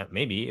 mean,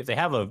 maybe if they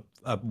have a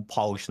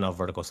polished enough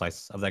vertical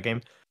slice of that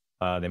game,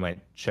 they might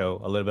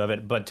show a little bit of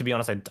it. But to be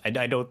honest, I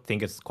don't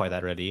think it's quite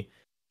that ready.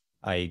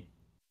 I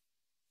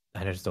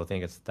I just don't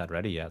think it's that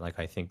ready yet. Like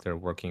I think they're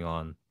working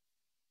on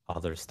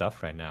other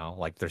stuff right now.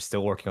 Like they're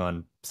still working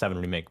on 7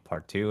 Remake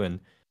Part 2, and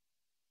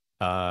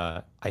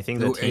I think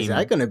the Ooh, is that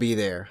team. going to be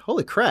there?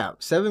 Holy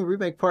crap! 7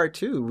 Remake Part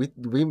 2.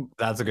 We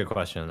That's a good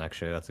question,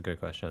 actually. That's a good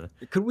question.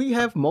 could we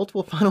have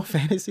multiple Final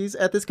Fantasies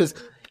at this? Because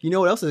you know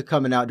what else is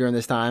coming out during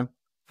this time?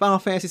 Final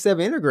Fantasy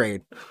 7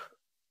 Intergrade.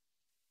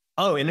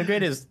 Oh,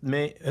 Integrate is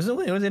May. Isn't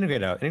it was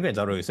Integrate out? Integrate's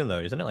out really soon though,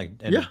 isn't it? Like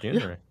end Yeah, of June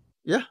yeah, or?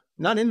 yeah.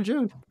 Not in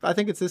June. I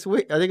think it's this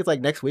week. I think it's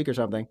like next week or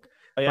something. Oh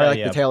Probably yeah, like the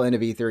yeah. tail end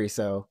of E3.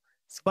 So,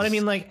 But I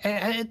mean, like,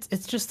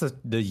 it's just the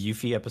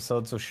Yuffie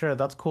episode, so sure,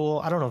 that's cool.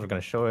 I don't know if they're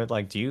gonna show it.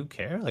 Like, do you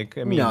care? Like,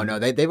 I no, mean, no,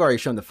 they've already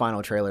shown the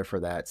final trailer for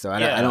that. So I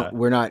don't. yeah,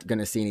 We're not going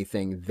to see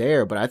anything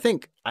there. But I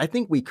think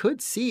we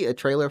could see a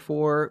trailer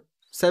for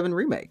 7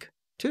 Remake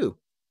too.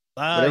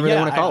 Whatever they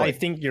yeah. want to call I it.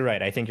 think you're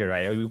right. I think you're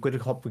right. We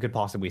could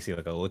possibly see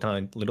like a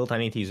little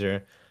tiny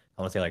teaser.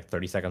 I want to say like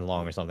 30 seconds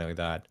long or something like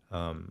that.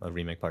 A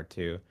remake part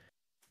 2.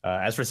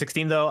 As for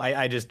 16 though,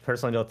 I just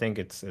personally don't think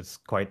it's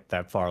quite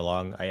that far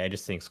along. I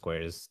just think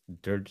Square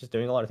they're just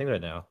doing a lot of things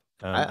right now.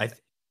 I,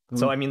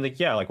 So mm, I mean, like,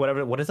 yeah, like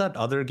whatever. What is that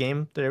other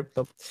game?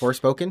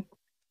 Forspoken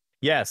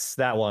Yes,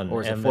 that one.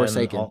 or is it And then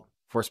Forsaken?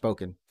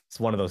 Forspoken. it's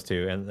one of those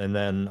two. And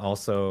then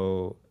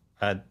also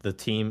the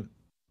team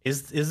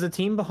is the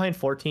team behind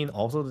 14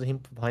 also the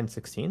team behind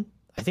 16?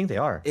 I think they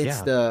are. It's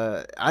Yeah.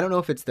 the I don't know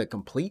if it's the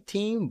complete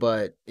team,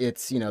 but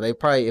it's they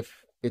probably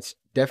if it's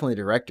definitely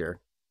director.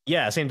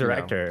 Yeah, same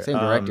director. Same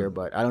director,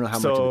 but I don't know how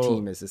much of the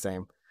team So is the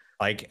same.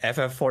 like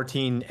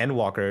FF14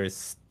 Endwalker is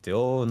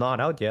still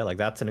not out yet. Like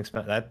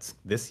that's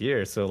this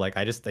year. So like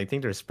I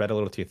think they're spread a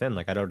little too thin.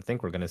 Like I don't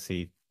think we're gonna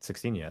see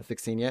 16 yet.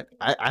 16 yet?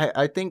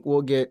 I think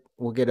we'll get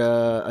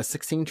a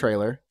 16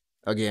 trailer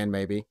again.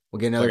 Maybe we'll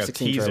get another Like a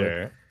 16 trailer.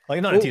 teaser.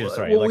 Like not a teaser,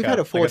 sorry. Well, Like we've had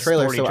a full like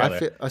trailer, story so I trailer.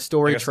 feel a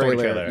story Like a story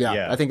trailer. trailer. Yeah,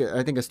 Yeah. I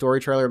think a story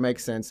trailer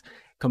makes sense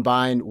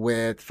combined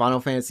with Final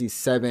Fantasy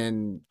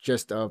 7.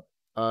 Just a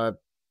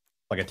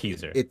Like a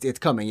teaser. it's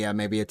coming. Yeah,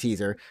 maybe a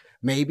teaser.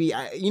 Maybe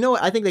you know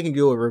what? I think they can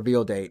do a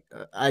reveal date.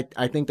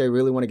 I think they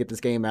really want to get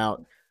this game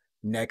out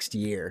next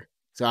year.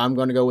 So I'm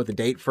going to go with the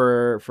date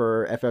for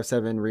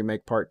FF7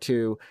 Remake Part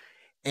 2,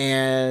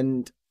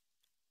 and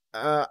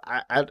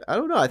I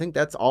don't know. I think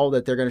that's all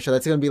that they're going to show.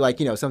 That's going to be like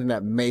something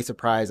that may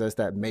surprise us.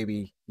 That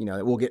maybe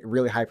that we'll get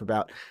really hype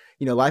about.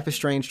 Life is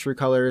Strange: True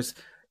Colors,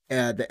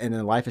 and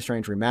then Life is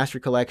Strange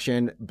Remastered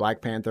Collection,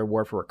 Black Panther: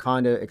 War for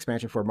Wakanda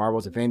expansion for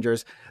Marvel's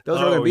Avengers. Those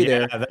are going to be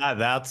there.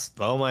 That's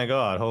oh my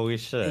god, holy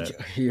shit.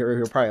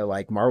 You're probably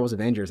like Marvel's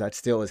Avengers. That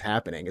still is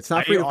happening. It's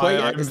not free to play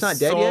yet. It's not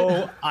dead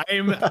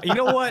yet. You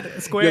know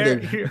what, Square?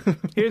 Yeah,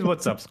 Here's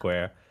what's up,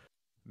 Square.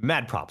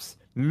 Mad props.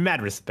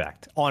 Mad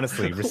respect.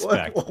 Honestly,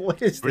 respect.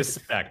 What is this?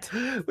 Respect.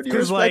 What are you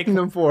respecting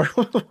them for?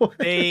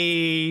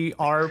 They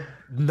are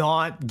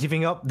not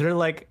giving up. They're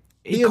like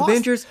the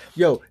Avengers,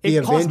 the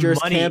Avengers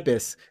money.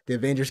 campus. The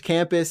Avengers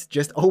campus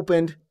just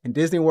opened in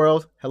Disney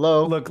World.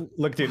 Hello.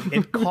 Look, dude,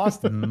 it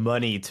costs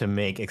money to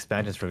make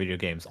expansions for video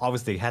games.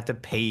 Obviously, they had to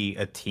pay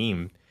a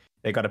team.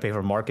 They got to pay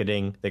for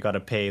marketing. They got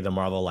to pay the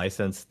Marvel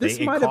license. This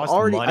might have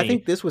already. I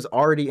think this was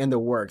already in the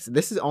works.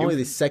 This is only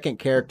the second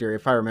character,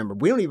 if I remember.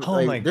 We don't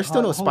even. There's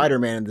still no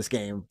Spider-Man in this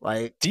game.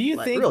 Like, do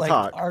you think real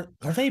talk? Are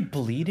they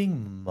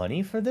bleeding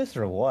money for this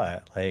or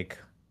what? Like,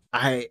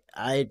 I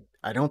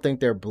don't think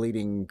they're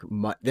bleeding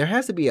much. There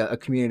has to be a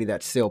community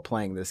that's still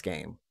playing this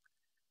game.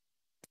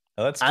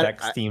 Let's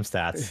check Steam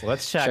stats.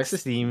 Let's check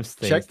Steam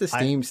stats. Check the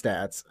Steam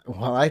stats.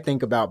 While I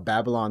think about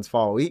Babylon's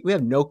Fall, we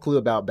have no clue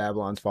about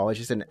Babylon's Fall. It's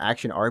just an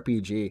action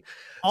RPG.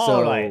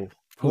 All right.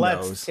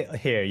 Let's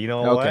here. You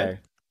know what? Okay.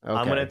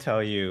 I'm gonna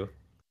tell you.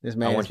 This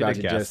man is about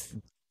to just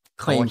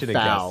claim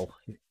foul.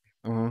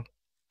 How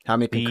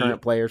many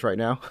concurrent players right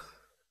now?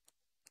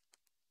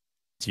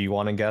 Do you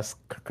want to guess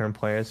concurrent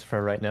players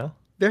for right now?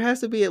 There has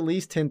to be at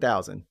least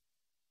 10,000.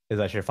 Is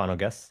that your final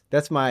guess?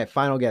 That's my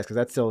final guess because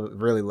that's still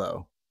really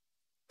low.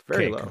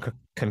 Very low.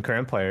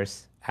 Concurrent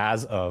players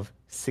as of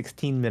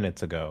 16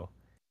 minutes ago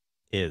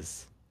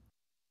is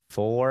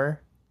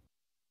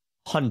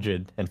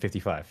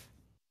 455.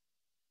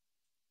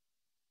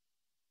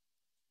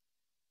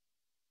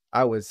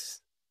 I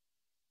was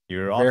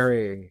You're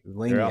very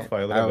lenient. You're off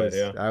by a little bit,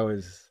 yeah. I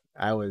was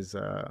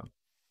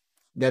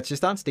That's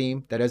just on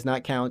Steam. That does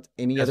not count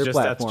any That's other just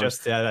platform. that's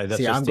See,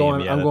 just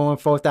Steam. Yeah, I'm going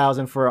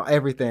 4,000 for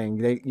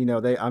everything.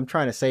 I'm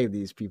trying to save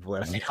these people.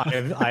 I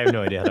have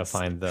no idea how to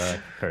find the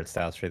current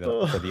stats for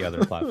the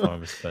other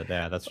platforms, but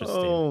yeah, that's just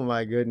Steam. Oh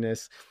my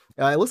goodness!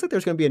 It looks like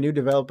there's going to be a new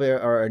developer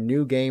or a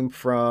new game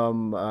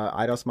from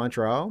Eidos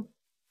Montreal.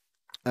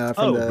 Oh,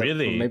 From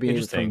really? maybe from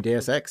Interesting.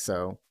 Deus Ex.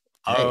 So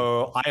hey,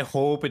 Oh, I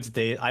hope it's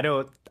Day. I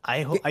don't.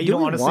 I hope. You do know,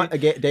 we honestly, want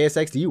a Deus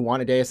Ex? Do you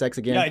want a Deus Ex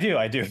yeah, again? I do.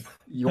 I do.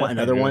 You want I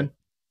another do. one?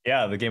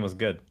 Yeah, the game was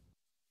good.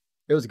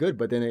 It was good,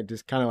 but then it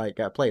just kind of like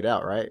got played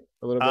out, right?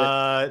 A little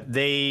bit.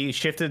 They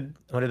shifted.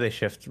 What did they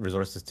shift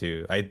resources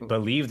to? I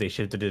believe they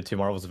shifted it to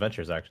Marvel's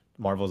Avengers.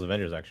 Marvel's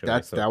Avengers,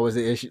 actually. So That was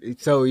the issue.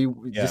 So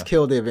you just yeah,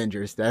 kill the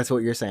Avengers. That's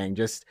what you're saying.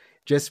 Just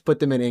put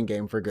them in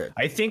game for good.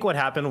 I think what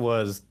happened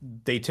was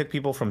they took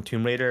people from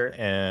Tomb Raider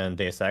and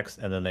Deus Ex,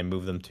 and then they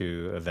moved them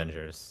to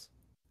Avengers,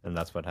 and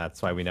that's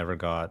why we never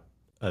got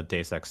a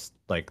Deus Ex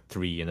like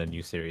 3 in a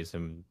new series,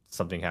 and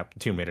something happened.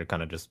 Tomb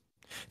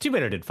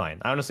Raider did fine.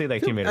 I honestly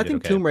like Tomb Raider I did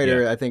think okay. Tomb Yeah.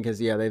 Raider. I think is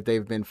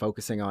they've been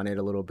focusing on it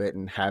a little bit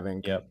and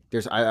having Yep.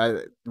 there's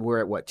we're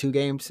at what 2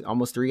 games,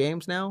 almost 3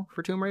 games now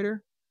for Tomb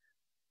Raider.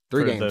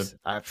 Three For the games.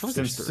 I feel like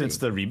there's since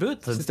the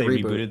reboot, since the they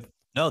reboot. rebooted.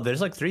 No,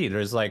 there's like 3.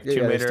 There's like Yeah,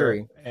 Tomb there's Raider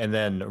 3. and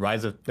then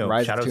Rise of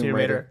Shadow Tomb Tomb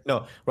Raider. Raider.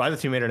 No, Rise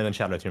of Tomb Raider and then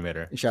Shadow Tomb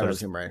Raider. Shadow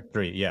Tomb Raider.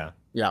 3, yeah.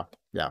 Yeah.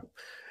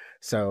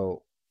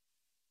 So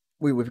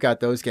we've got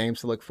those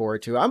games to look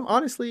forward to. I'm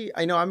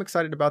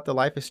excited about the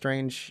Life is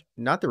Strange,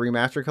 not the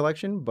remaster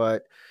collection,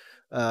 but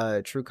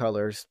True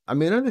Colors. I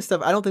mean, none of this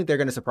stuff, I don't think they're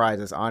going to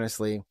surprise us,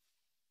 honestly.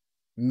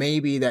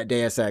 Maybe that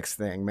Deus Ex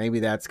thing, maybe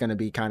that's going to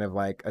be kind of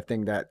like a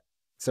thing that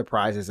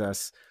surprises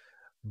us,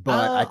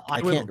 but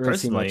I can't really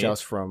see much else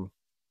from.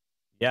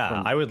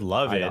 Yeah, I would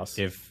love Eidos.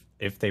 it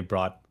if they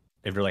brought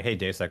if they're like, hey,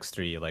 Deus Ex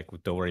 3, like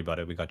don't worry about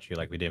it, we got you,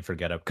 like we didn't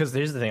forget it. Because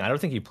here's the thing, I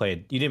don't think you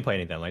didn't play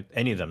any of them, like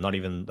any of them, not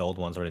even the old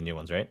ones or the new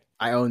ones, right?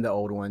 I own the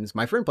old ones.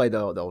 My friend played the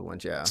old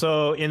ones, yeah.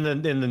 So in the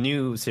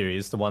new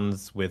series, the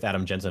ones with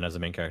Adam Jensen as the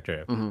main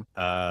character,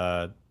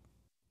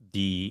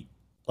 the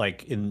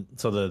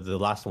the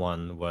last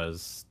one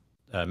was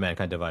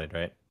Mankind Divided,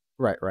 right?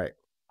 Right.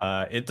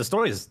 The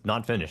story is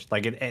not finished.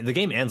 Like the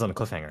game ends on a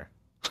cliffhanger,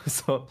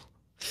 so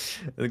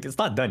like, it's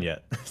not done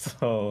yet.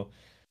 So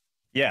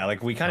yeah,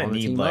 like we kind of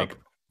need like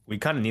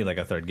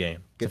a third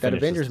game. Get that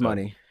Avengers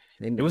money.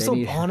 It was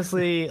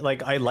honestly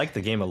like I liked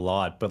the game a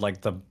lot, but like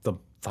the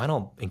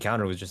final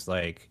encounter was just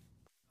like,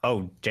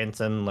 oh,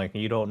 Jensen, like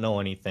you don't know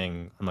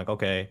anything. I'm like,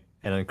 okay,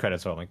 and then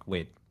credits are like,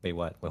 wait,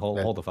 what? Wait,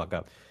 hold the fuck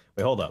up.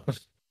 Wait, hold up.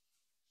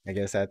 I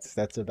guess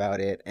that's about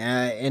it.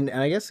 And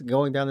I guess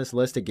going down this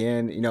list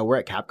again, we're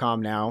at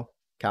Capcom now.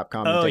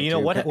 Capcom. Oh, you know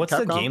what? What's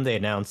Capcom? The game they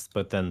announced,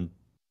 but then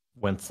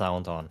went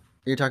silent on?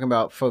 You're talking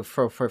about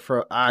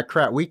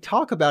crap. We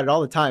talk about it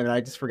all the time, and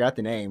I just forgot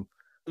the name.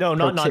 No,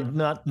 not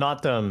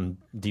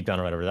Deep Down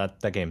or whatever.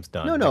 That game's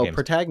done. No,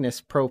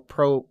 Protagonist pro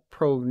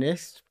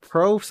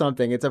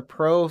something. It's a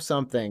pro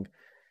something. It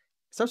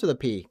starts with a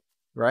P,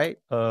 right?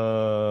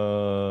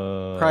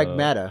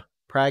 Pragmata.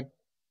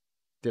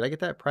 Did I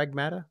get that?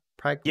 Pragmata?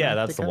 Yeah,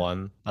 that's the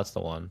one.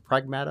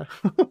 Pragmata.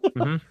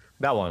 Mm-hmm.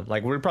 That one.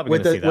 Like we're probably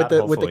gonna see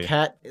that with the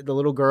cat, the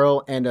little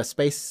girl, and a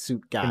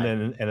spacesuit guy.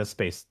 And a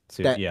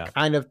spacesuit. Yeah.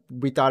 Kind of.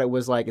 We thought it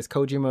was like, is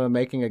Kojima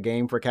making a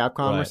game for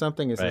Capcom or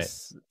something? Is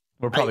this?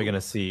 We're probably gonna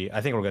see.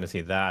 I think we're gonna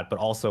see that, but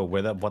also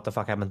what the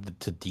fuck happened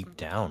to Deep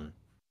Down?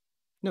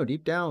 No,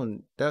 Deep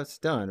Down, that's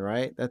done,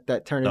 right?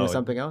 That turned into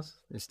something else.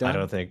 It's done. I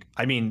don't think.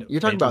 I mean,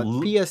 you're talking about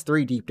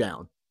PS3 Deep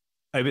Down.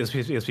 It was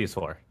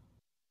PS4.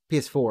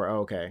 PS4.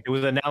 Oh, okay. It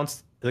was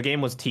announced. The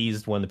game was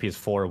teased when the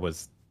PS4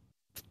 was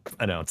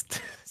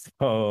announced.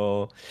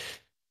 So,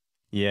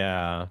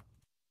 yeah,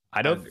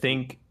 I don't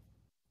think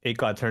it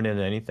got turned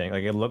into anything.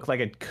 Like it looked like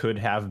it could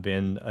have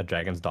been a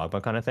Dragon's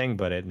Dogma kind of thing,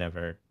 but it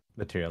never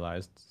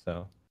materialized.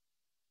 So,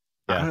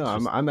 yeah, I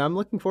don't know. I'm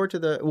looking forward to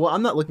the. Well,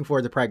 I'm not looking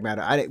forward to Pragmata.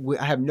 I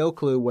have no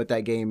clue what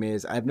that game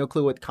is. I have no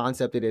clue what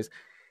concept it is.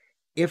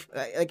 If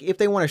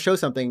they want to show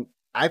something,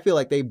 I feel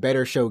like they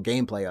better show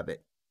gameplay of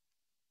it.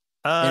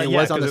 And it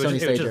was on the Sony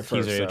stage at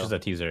first. It was just a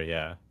teaser,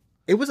 yeah.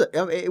 It was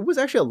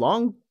actually a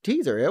long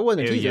teaser. It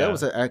wasn't a teaser. Yeah, that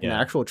was an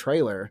actual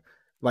trailer.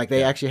 Like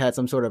they actually had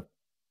some sort of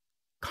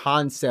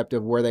concept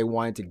of where they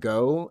wanted to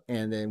go,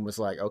 and then was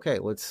like, okay,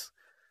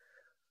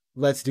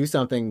 let's do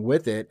something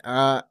with it.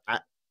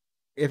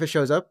 If it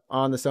shows up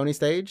on the Sony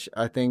stage,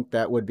 I think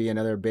that would be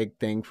another big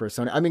thing for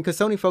Sony. I mean, because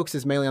Sony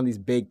focuses mainly on these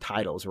big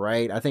titles,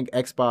 right? I think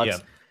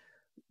Xbox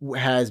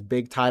has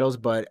big titles,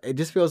 but it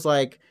just feels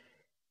like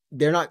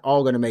they're not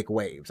all going to make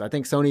waves. I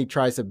think Sony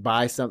tries to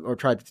buy some or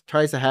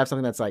tries to have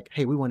something that's like,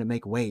 hey, we want to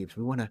make waves.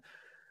 We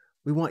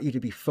want you to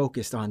be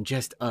focused on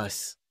just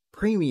us.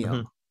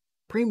 Premium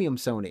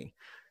Sony.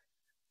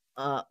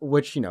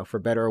 Which, for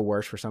better or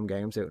worse, for some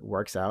games it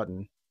works out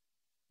and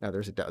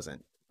others it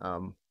doesn't.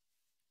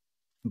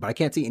 But I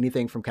can't see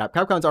anything from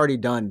Capcom's already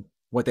done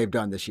what they've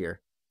done this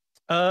year.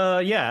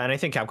 Yeah, and I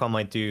think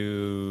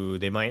Capcom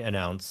they might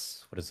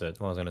announce, what is it?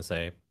 What was I going to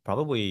say?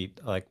 Probably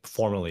like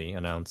formally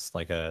announce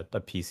like a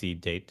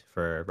PC date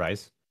for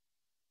Rise.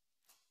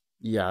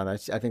 Yeah,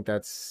 I think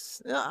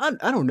that's I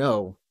don't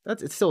know.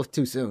 It's still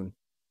too soon.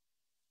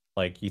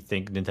 Like, you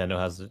think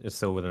Nintendo is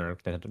still within a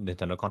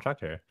Nintendo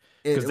contract here?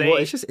 Because Well,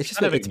 they it's just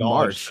kind of it's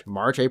acknowledged.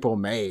 March, April,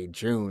 May,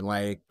 June.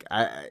 Like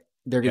Yeah.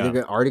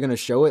 they're already going to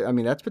show it. I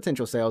mean, that's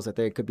potential sales that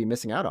they could be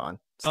missing out on.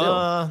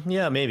 Still,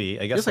 Yeah, maybe.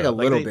 I guess just like a so.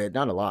 Like little bit,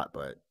 not a lot,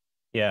 but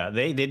yeah,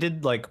 they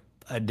did like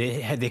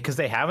because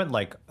they haven't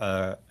like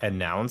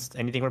announced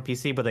anything for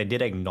PC, but they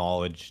did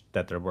acknowledge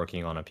that they're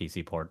working on a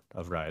PC port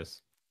of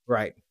Rise.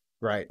 right,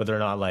 right. But they're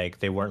not like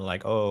they weren't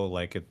like, oh,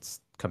 like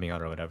it's coming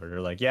out or whatever.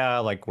 They're like, yeah,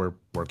 like we're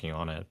working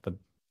on it, but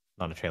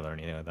not a trailer or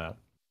anything like that.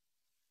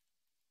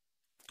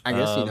 I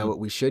guess you know Um, what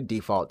we should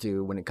default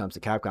to when it comes to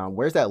Capcom.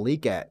 Where's that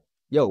leak at?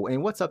 Yo,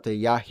 and what's up to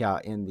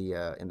Yahya in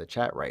the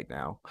chat right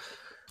now?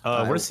 we're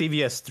Uh,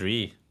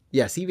 CVS3.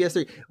 yeah, CVS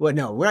 3. Well,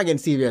 no, we're not getting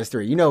CVS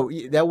 3. You know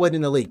that wasn't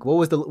in the leak.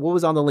 What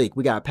was on the leak?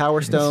 We got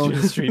Power Stone,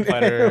 Street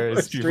Fighter,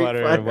 Street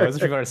Fighter, what was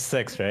Street Fighter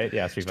 6, right?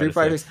 Yeah, Street Fighter Street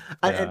Fighter 6.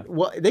 6. Yeah.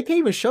 Well, they can't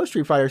even show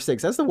Street Fighter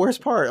 6. That's the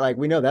worst part. Like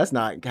we know that's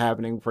not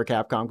happening for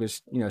Capcom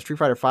because you know Street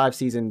Fighter 5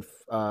 season,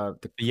 the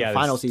Yeah,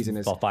 final it's season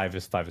is, well, five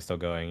is still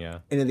going, yeah.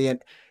 and in the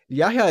end,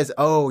 Yahya's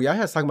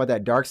talking about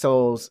that Dark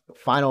Souls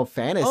Final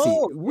Fantasy.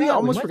 Oh, We yeah, we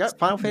almost might forgot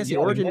Final Fantasy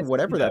Origin,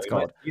 whatever that's we might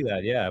called. see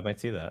that. Yeah, I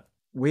might see that.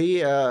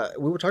 We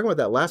were talking about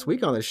that last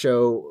week on the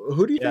show.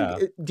 Who do you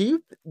think? Yeah.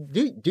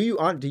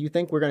 Do you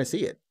think we're going to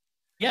see it?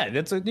 Yeah,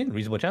 that's a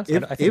reasonable chance.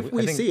 If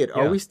we see it,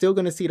 are we still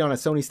going to see it on a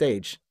Sony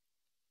stage?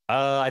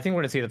 I think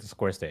we're gonna see it at the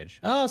Square stage.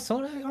 Oh,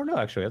 Sony, I don't know.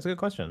 Actually, that's a good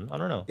question. I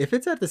don't know. If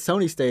it's at the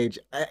Sony stage,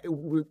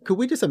 could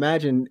we just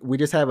imagine we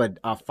just have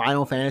a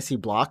Final Fantasy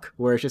block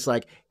where it's just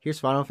like, here's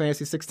Final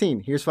Fantasy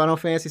 16, here's Final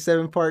Fantasy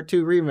 7 Part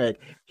 2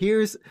 remake,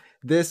 here's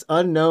this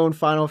unknown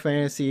Final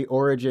Fantasy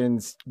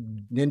Origins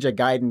Ninja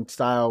Gaiden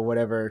style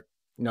whatever.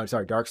 No,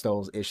 sorry, Dark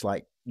Souls ish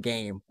like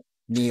game,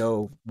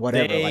 Neo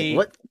whatever. Like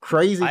what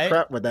crazy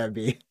crap would that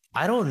be?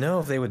 I don't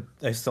know if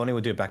Sony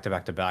would do it back to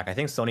back to back. I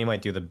think Sony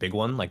might do the big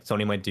one. Like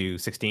Sony might do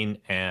 16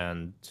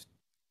 and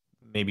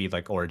maybe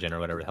like Origin or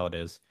whatever the hell it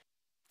is.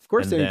 Of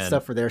course, they need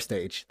stuff for their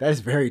stage. That is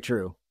very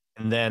true.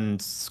 And then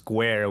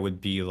Square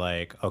would be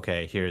like,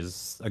 okay,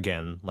 here's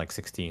again like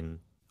 16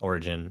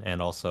 Origin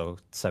and also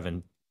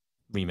 7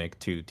 Remake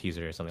 2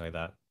 teaser or something like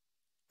that.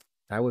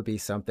 That would be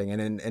something.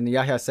 And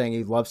Yahya's saying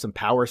he loves some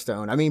Power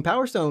Stone. I mean,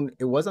 Power Stone,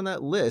 it was on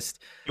that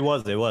list. It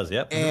was,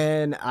 yep.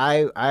 And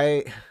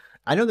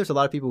I know there's a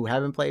lot of people who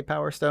haven't played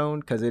Power Stone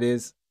because it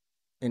is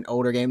an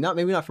older game.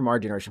 Maybe not from our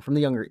generation, from the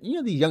younger,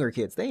 these younger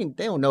kids. They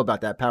don't know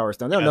about that Power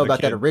Stone. They don't know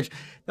about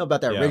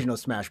that original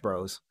Smash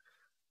Bros.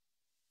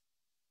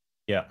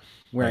 Yeah.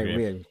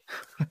 That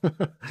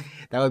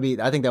would be,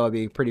 I think that would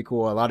be pretty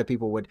cool. A lot of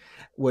people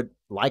would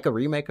like a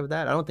remake of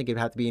that. I don't think it'd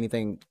have to be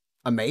anything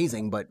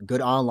amazing, but good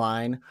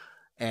online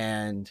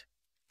and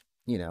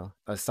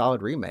a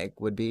solid remake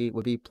would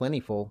be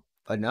plentiful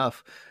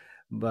enough.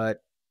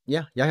 But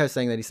yeah, Yahya's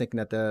saying that he's thinking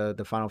that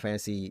the Final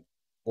Fantasy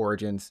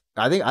Origins,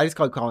 I think I just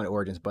calling it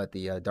Origins, but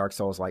the Dark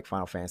Souls like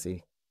Final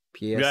Fantasy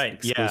PS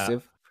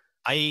exclusive.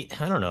 Yeah.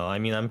 I don't know. I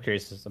mean, I'm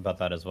curious about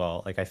that as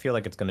well. Like, I feel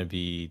like it's going to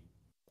be,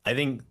 I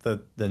think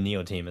the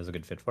Neo team is a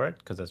good fit for it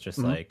because it's just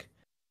like,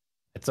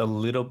 it's a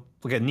little,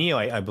 like a Neo,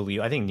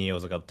 I think Neo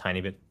is like a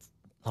tiny bit,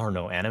 I don't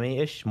know,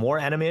 anime-ish, more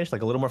anime-ish,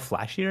 like a little more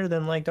flashier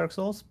than like Dark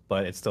Souls,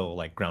 but it's still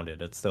like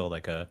grounded. It's still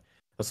like a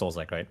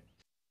Souls-like, right?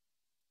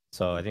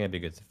 So I think it'd be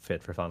a good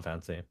fit for Final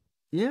Fantasy.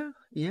 Yeah.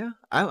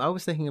 I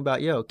was thinking about,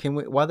 can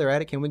we, while they're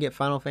at it, can we get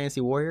Final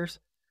Fantasy Warriors?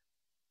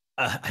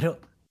 I don't.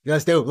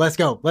 Let's do. Let's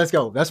go.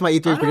 That's my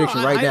E3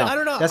 prediction right now. I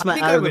don't know. That's my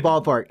out of the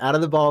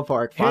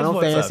ballpark.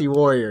 Final Fantasy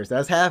Warriors.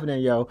 That's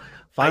happening, yo.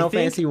 Final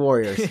Fantasy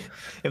Warriors.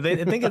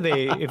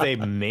 if they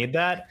made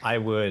that, I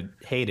would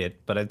hate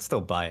it, but I'd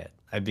still buy it.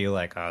 I'd be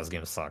like, oh, this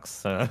game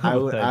sucks.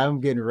 I'm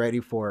getting ready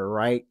for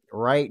it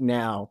right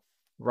now.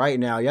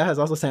 Yeah, he's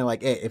also saying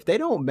like, hey, if they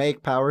don't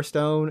make Power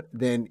Stone,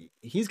 then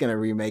he's gonna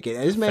remake it.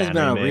 And this man's been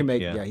on a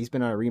remake. Yeah, he's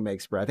been on a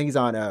remake spread. I think he's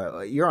on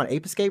you're on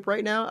Ape Escape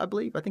right now, I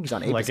believe. I think he's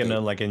on Ape Escape.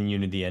 Like in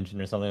Unity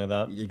Engine or something like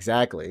that.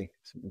 Exactly.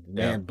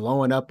 Man,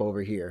 blowing up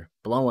over here.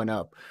 Blowing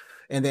up.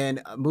 And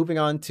then moving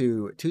on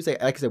to Tuesday.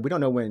 Like I said, we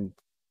don't know when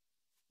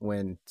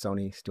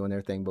Sony's doing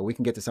their thing, but we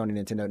can get to Sony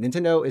and Nintendo.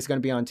 Nintendo is going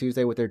to be on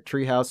Tuesday with their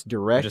Treehouse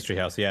Direct. Just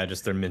Treehouse, yeah,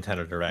 just their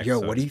Nintendo Direct. Yo,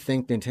 what do you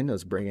think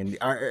Nintendo's bringing?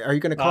 Are you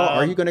going to call?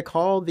 Are you going to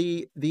call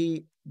the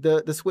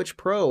Switch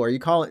Pro? Are you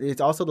calling?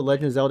 It's also the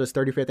Legend of Zelda's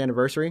 35th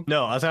anniversary.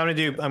 No, I'm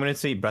going to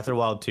see Breath of the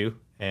Wild 2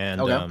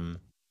 and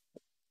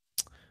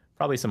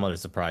probably some other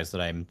surprise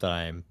that I'm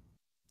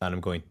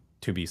going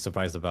to be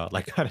surprised about.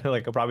 Like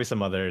probably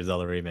some other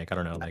Zelda remake. I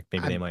don't know. Like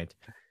maybe they might.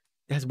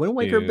 Has Wind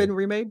Waker been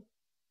remade?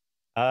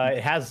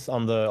 It has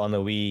on the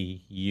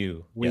Wii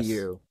U. Wii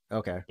U.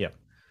 Okay. Yep.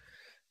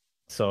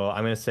 So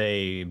I'm gonna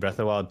say Breath of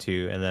the Wild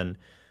 2, and then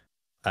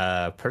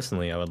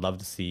personally, I would love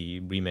to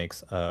see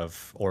remakes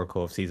of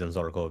Oracle of Seasons,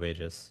 Oracle of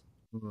Ages.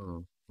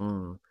 That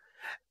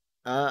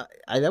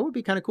would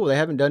be kind of cool. They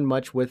haven't done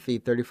much with the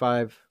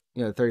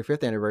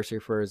 35th anniversary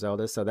for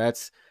Zelda, so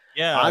that's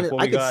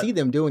I could see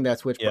them doing that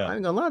Switch. Yeah. Pro.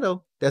 I'm gonna lie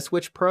though, that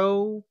Switch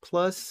Pro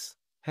plus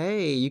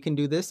hey, you can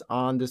do this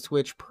on the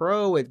Switch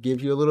Pro. It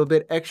gives you a little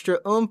bit extra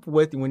oomph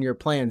with when you're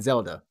playing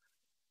Zelda.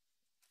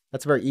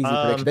 That's a very easy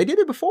prediction. They did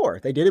it before.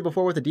 They did it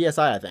before with the DSi,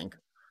 I think.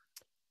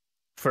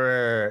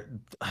 For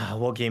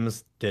what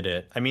games did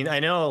it? I mean, I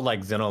know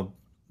like Xenoblade.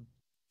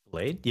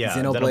 Yeah,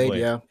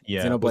 Xenoblade,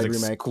 yeah. Xenoblade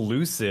was remake.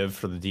 Exclusive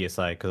for the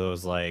DSi because it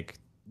was like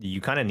you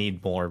kind of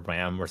need more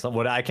RAM or something.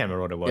 What I can't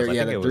remember what it was.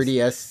 Yeah, the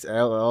 3DS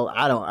LL.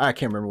 I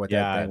can't remember what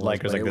that thing was. Like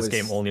it was like this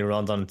game only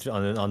runs on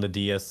the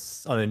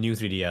DS on the new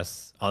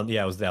 3DS.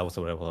 That was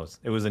what it was.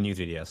 It was a new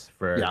 3DS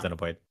for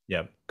Xenoblade.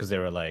 Yeah, because they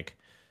were like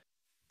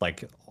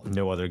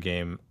no other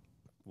game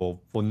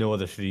no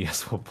other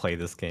 3DS will play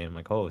this game.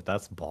 Like, oh,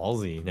 that's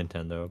ballsy,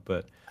 Nintendo.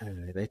 But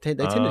they tend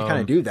to kind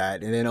of do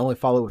that and then only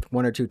follow with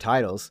 1 or 2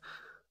 titles.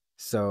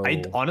 So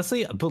I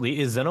honestly believe,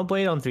 is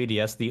Xenoblade on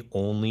 3DS the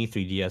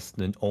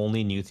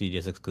only new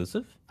 3DS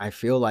exclusive? I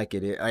feel like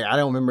it is. I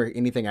don't remember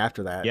anything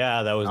after that.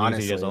 Yeah, that was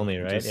honestly, new 3DS only,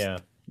 right? Yeah,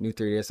 new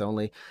 3DS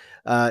only.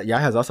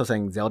 Yaha's also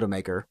saying Zelda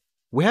Maker.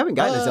 We haven't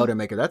gotten a Zelda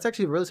Maker. That's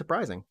actually really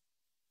surprising.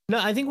 No,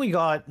 I think we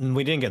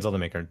didn't get Zelda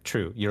Maker.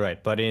 True, you're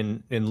right. But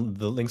in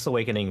the Link's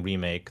Awakening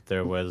remake,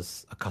 there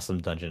was a custom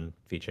dungeon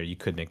feature. You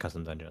could make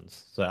custom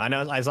dungeons. So I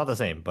know it's not the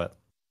same, but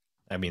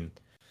I mean,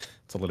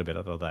 it's a little bit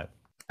of that.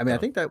 I mean, I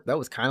think that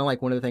was kind of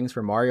like one of the things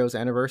for Mario's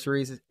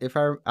anniversaries. I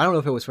don't know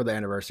if it was for the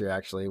anniversary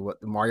actually,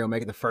 what Mario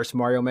Maker, the first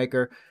Mario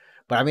Maker,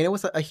 but I mean, it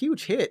was a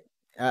huge hit.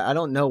 I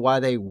don't know why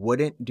they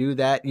wouldn't do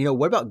that. You know,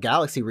 what about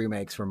Galaxy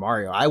remakes for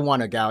Mario? I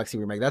want a Galaxy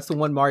remake. That's the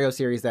one Mario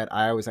series that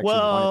I always actually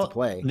wanted to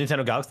play.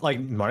 Nintendo Galaxy, like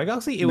Mario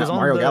Galaxy, it was on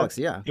Mario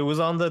Galaxy. Yeah, it was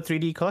on the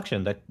 3D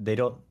collection that they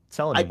don't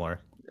sell anymore.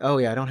 Oh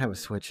yeah, I don't have a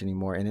Switch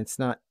anymore, and it's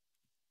not.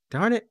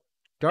 Darn it.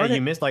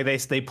 You missed, like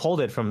they pulled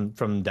it from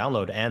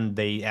download and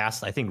they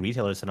asked, I think,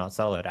 retailers to not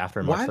sell it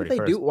after March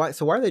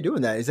 31st. Why are they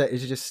doing that? Is it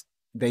just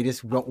they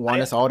just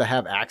want us all to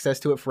have access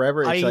to it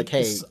forever? It's like,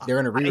 hey, they're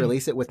gonna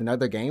re-release it with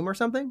another game or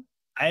something?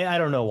 I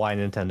don't know why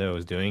Nintendo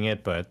is doing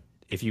it, but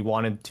if you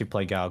wanted to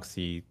play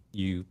Galaxy,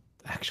 you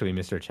actually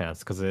missed your chance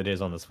because it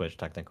is on the Switch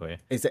technically.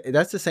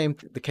 That's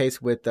the case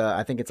with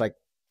I think it's like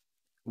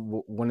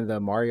one of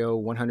the Mario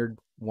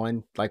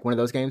 101, like one of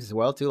those games as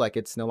well too. Like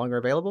it's no longer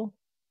available.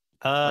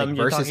 Like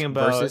you're talking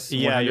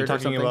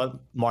about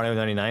Mario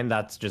 99.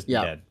 That's just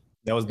dead.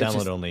 That was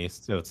download only,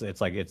 so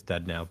it's like it's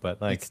dead now.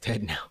 But like it's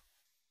dead now.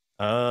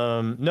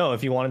 No,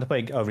 if you wanted to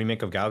play a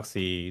remake of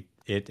Galaxy,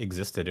 it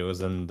existed. It was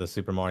in the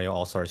Super Mario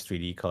All Stars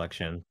 3D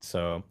collection.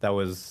 So that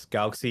was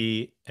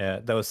Galaxy.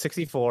 That was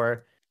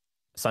 64,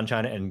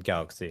 Sunshine, and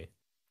Galaxy.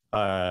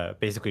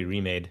 Basically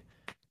remade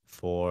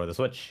for the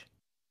Switch.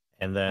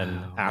 And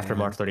then after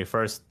March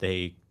 31st,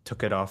 they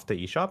took it off the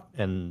eShop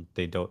and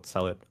they don't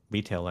sell it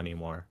retail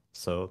anymore.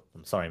 So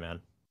I'm sorry,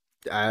 man.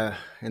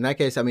 In that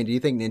case, I mean, do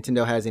you think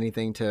Nintendo has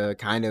anything to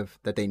kind of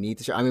that they need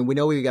to show? I mean, we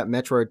know we got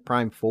Metroid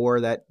Prime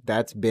 4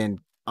 that's been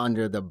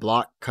under the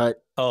block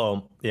cut.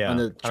 Oh yeah, on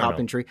the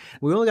chopping tree.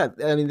 We only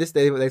got. I mean,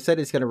 they said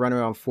it's going to run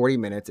around 40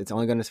 minutes. It's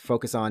only going to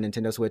focus on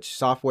Nintendo Switch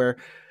software,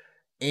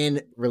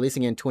 and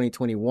releasing in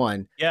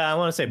 2021. Yeah, I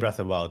want to say Breath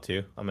of the Wild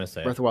 2. I'm going to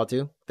say Breath of the Wild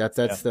 2.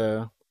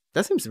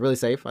 That seems really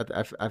safe.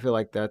 I feel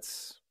like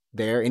that's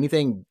there.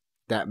 Anything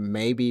that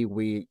maybe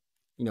we,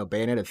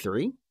 Bayonetta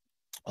 3.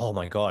 Oh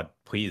my God!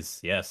 Please,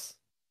 yes.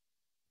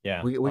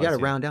 Yeah, we got to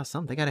round out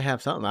something. They got to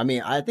have something. I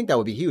mean, I think that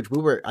would be huge.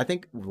 I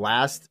think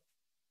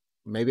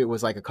maybe it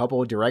was like a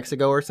couple of directs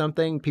ago or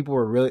something. People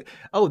were really,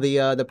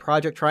 the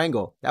Project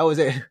Triangle. That was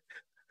it.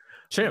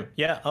 Sure.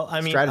 Yeah.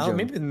 I mean,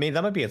 maybe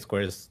that might be at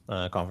Square's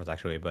conference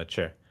actually, but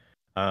sure.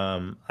 I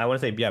want to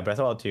say, Breath of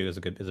the Wild 2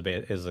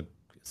 is a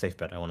safe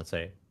bet. I want to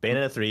say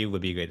Bayonetta 3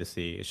 would be great to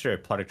see. Sure,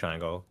 Project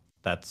Triangle.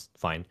 That's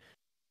fine.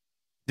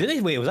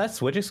 Was that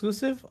Switch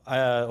exclusive?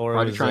 Or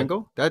Project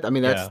Triangle?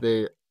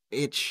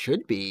 It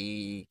should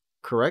be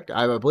correct.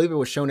 I believe it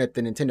was shown at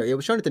the Nintendo. It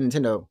was shown at the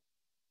Nintendo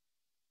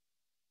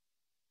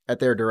at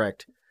their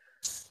direct.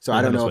 So Nintendo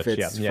I don't know Switch,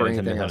 if it's for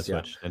anything else.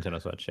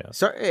 Nintendo Switch, yeah.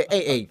 So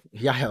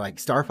like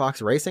Star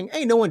Fox Racing.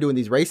 Ain't no one doing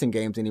these racing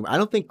games anymore. I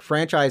don't think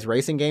franchise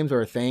racing games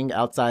are a thing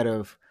outside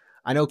of.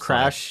 I know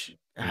Crash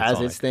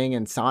has its thing,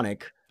 and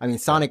Sonic. I mean,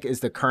 Sonic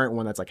is the current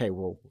one that's like, hey,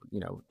 well,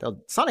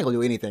 Sonic will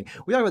do anything.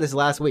 We talked about this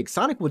last week.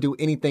 Sonic will do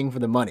anything for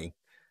the money.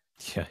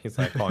 Yeah, he's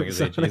like calling his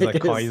agent.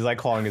 He's like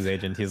calling his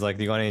agent. He's like,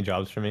 "Do you got any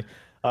jobs for me?"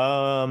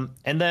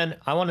 And then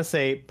I want to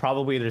say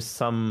probably there's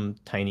some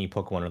tiny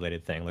Pokemon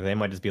related thing. Like they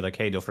might just be like,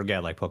 "Hey, don't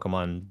forget, like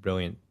Pokemon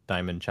Brilliant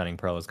Diamond Shining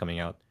Pearl is coming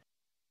out."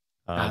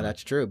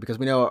 That's true because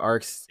we know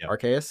Arceus.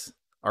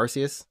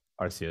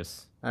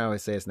 I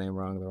always say his name the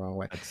wrong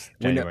way. That's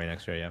January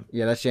next year, yeah.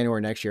 Yeah, that's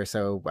January next year.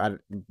 So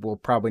we'll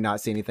probably not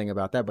see anything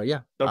about that. But yeah,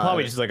 they'll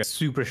probably just like a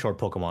super short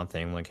Pokemon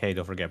thing. Like, hey,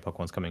 don't forget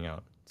Pokemon's coming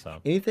out.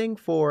 So anything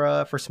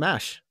for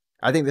Smash.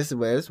 I think this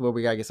is where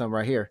we gotta get something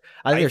right here.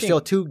 I think there's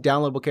still 2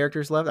 downloadable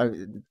characters left,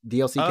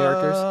 DLC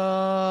characters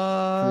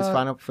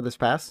for this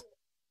pass.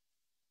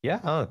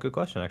 Yeah, good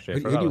question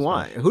actually. Who do you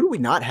want? Who do we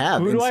not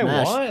have? Who in do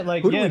Smash? I want?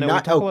 Like, who do we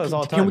not?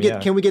 Can we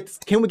get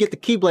the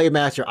Keyblade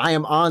Master? I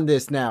am on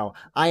this now.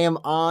 I am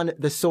on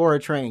the Sora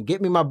train.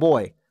 Get me my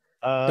boy.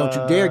 Don't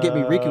you dare get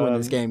me Riku in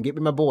this game. Get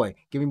me my boy.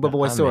 Give me my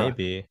boy Sora.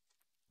 Maybe.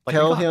 Like we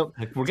Tell got him.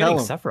 like we're getting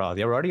Tell him. Sephiroth.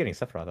 Yeah, we're already getting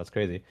Sephiroth. That's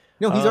crazy.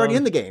 No, he's already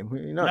in the game.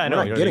 We're Yeah, I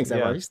know. not getting yeah.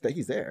 Sephiroth.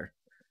 He's there.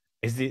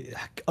 Is the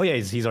Oh yeah,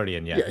 he's already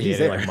in. Yeah, Yeah, he's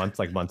there.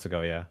 like months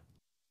ago. Yeah.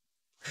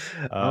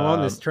 I'm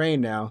on this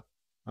train now.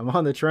 I'm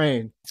on the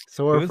train.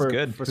 Sora for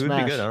good. For Who'd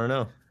Smash. be good? I don't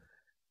know.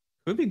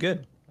 Who'd be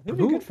good? Who'd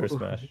be good for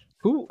Smash?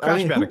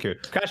 Crash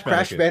Bandicoot.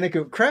 Crash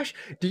Bandicoot.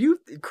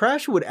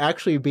 Crash would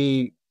actually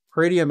be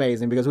pretty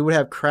amazing because we would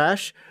have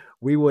Crash,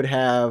 we would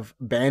have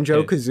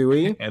Banjo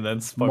Kazooie, and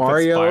then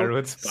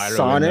Mario, Spyro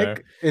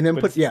Sonic, and then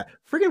put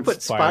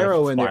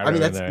Spyro in there. I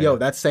mean, that's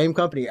that same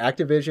company,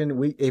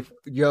 Activision.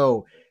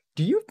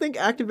 Do you think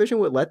Activision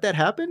would let that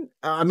happen?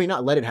 I mean,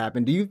 not let it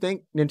happen. Do you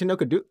think Nintendo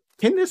could do?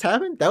 Can this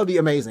happen? That would be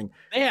amazing.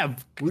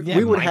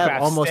 We would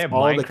have almost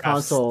all the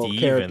console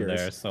characters in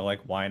there, so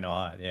like, why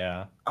not?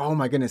 Yeah. Oh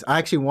my goodness, I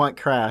actually want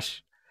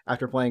Crash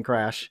after playing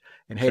Crash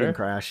and hating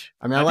Crash.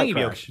 I mean, I like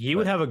Crash. He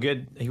would have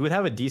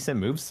a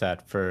decent move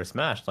set for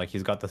Smash. Like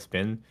he's got the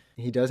spin.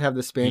 He does have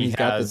the spin. He's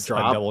got the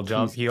drop. Double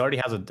jump. He already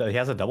has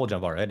a double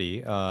jump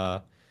already.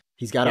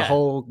 He's got a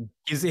whole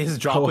his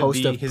drop would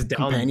be his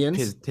down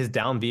companions. His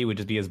down B would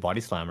just be his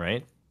body slam,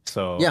 right?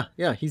 So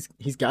yeah, he's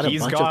got a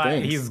bunch of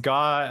things. He's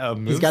got a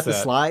move He's got the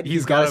slide.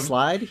 He's got a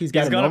slide. He's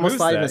got a normal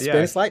slide and a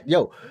spin slide.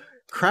 Yo,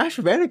 Crash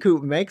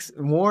Bandicoot makes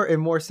more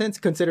and more sense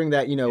considering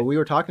that, we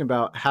were talking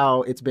about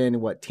how it's been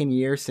 10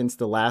 years since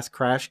the last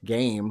Crash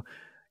game,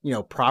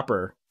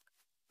 proper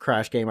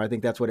Crash game. I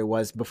think that's what it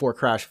was before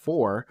Crash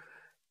 4.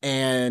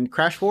 And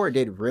Crash 4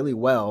 did really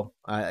well.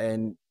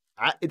 And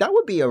that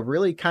would be a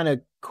really kind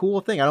of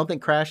cool thing. I don't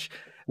think Crash.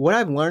 What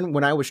I've learned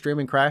when I was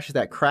streaming Crash is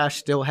that Crash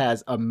still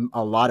has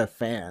a lot of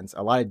fans,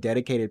 a lot of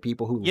dedicated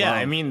people who love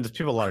I mean, there's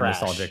people are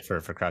Crash. nostalgic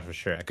for Crash for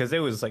sure, because it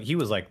was like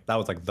that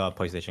was like the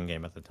PlayStation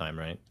game at the time,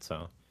 right?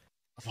 So,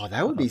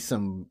 that would be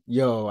some.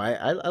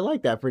 I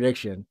like that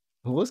prediction.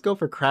 Well, let's go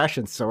for Crash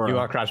and Sora. You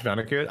want Crash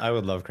Bandicoot? I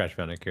would love Crash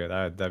Bandicoot.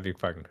 That'd be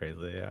fucking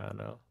crazy. Yeah, I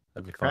know.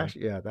 That'd be Crash.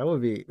 fun. Yeah,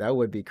 that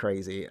would be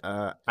crazy.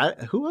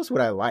 Who else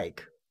would I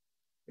like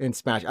in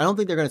Smash? I don't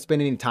think they're going to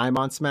spend any time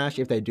on Smash.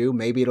 If they do,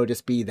 maybe it'll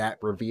just be that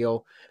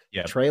reveal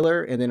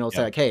trailer, and then it'll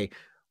say like, "Hey,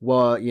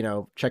 well,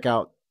 check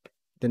out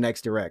the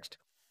next Direct."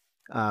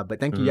 But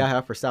thank you,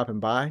 Yaha, for stopping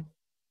by.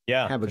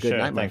 Yeah, have a good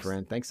night, my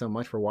friend. Thanks so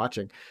much for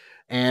watching.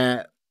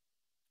 And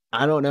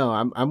I don't know.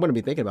 I'm going to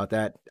be thinking about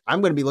that.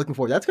 I'm going to be looking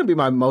forward. That's going to be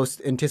my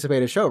most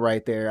anticipated show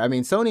right there. I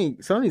mean,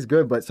 Sony's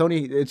good, but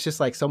Sony, it's just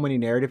like so many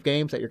narrative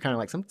games that you're kind of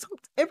like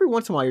every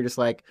once in a while you're just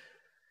like,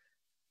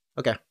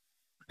 okay,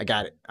 I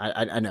got it.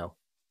 I know.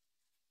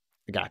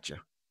 I got you.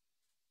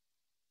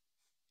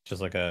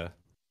 Just like a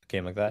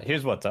game like that.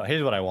 Here's what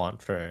I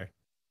want for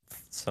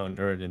Sony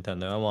or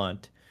Nintendo. I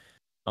want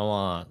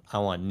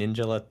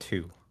Ninja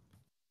 2.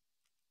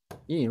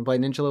 You didn't even play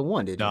Ninja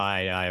 1, did you? No,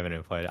 I haven't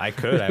even played it. I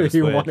could have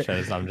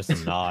Switch, I'm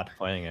just not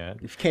playing it.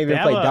 You can't even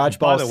play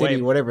Dodgeball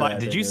City, whatever. But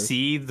did you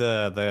see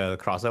the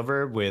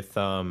crossover with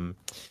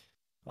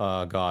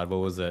God, what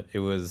was it? It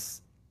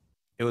was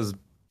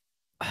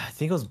I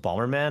think it was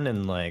Bomberman,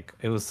 and like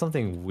it was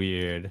something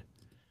weird.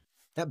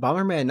 That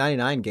Bomberman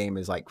 99 game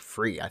is like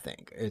free, I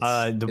think. It's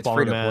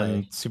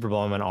Bomberman, Super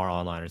Bomberman R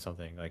Online or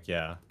something. Like,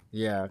 yeah.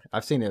 Yeah,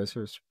 I've seen it. It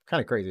was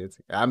kind of crazy.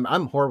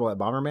 I'm horrible at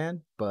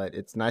Bomberman, but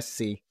it's nice to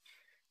see.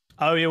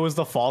 Oh, it was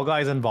the Fall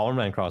Guys and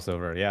Bomberman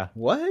crossover. Yeah.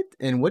 What?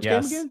 In which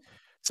game again?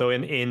 So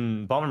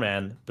in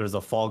Bomberman, there's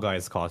a Fall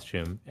Guys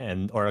costume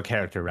and a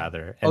character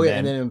rather. And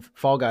then in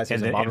Fall Guys,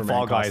 there's a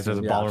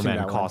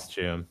Bomberman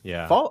costume.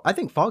 Yeah. I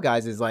think Fall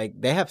Guys is like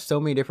they have so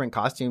many different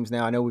costumes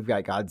now. I know we've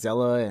got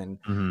Godzilla and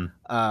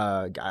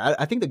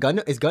I think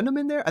Gundam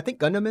in there. I think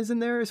Gundam is in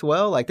there as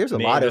well. Like there's a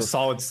lot of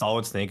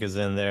Solid Snake is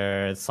in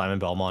there. Simon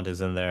Belmont is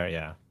in there.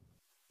 Yeah.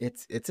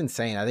 It's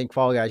insane. I think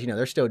Fall Guys,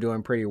 they're still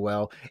doing pretty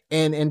well.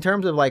 And in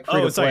terms of like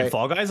free to play,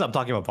 Fall Guys, I'm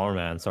talking about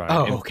Bomberman. Sorry.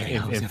 Oh, okay.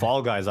 In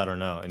Fall Guys, I don't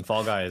know. In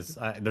Fall Guys,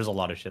 there's a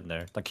lot of shit in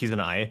there. Like Keys and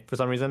I for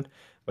some reason,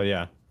 but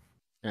yeah.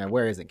 Yeah,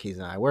 where isn't Keys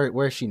and I?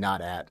 Where is she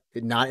not at?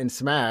 Not in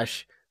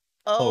Smash.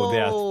 Oh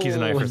yeah, Keys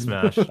and I for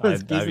Smash.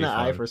 Keys and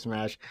I for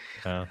Smash.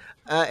 Yeah.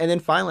 And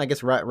then finally, I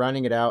guess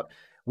rounding it out.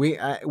 We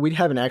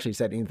haven't actually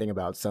said anything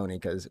about Sony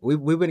because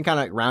we've been kind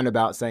of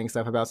roundabout saying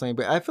stuff about Sony,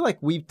 but I feel like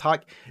we've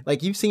talked,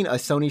 like you've seen a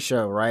Sony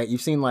show, right?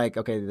 You've seen like,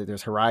 okay,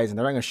 there's Horizon.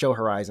 They're not going to show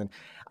Horizon.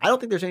 I don't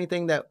think there's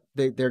anything that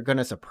they're going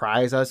to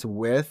surprise us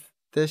with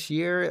this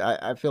year.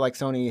 I feel like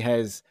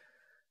Sony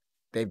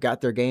they've got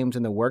their games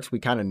in the works. We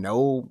kind of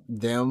know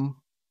them,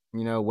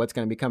 what's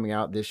going to be coming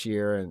out this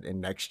year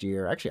and next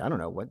year. Actually, I don't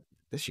know what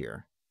this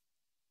year.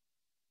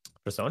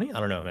 For Sony?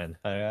 I don't know, man.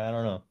 I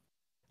don't know.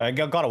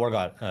 God of War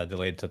got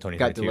delayed to 2022,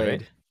 got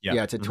delayed. Right?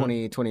 Yeah, to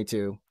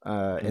 2022.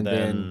 And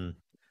then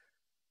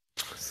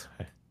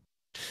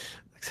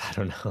I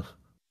don't know.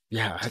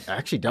 Yeah, I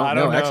actually don't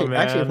know.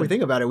 Actually, if we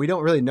think about it, we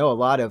don't really know a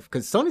lot of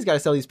because Sony's got to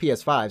sell these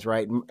PS5s,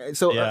 right?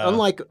 So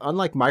unlike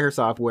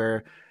Microsoft,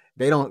 where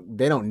they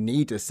don't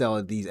need to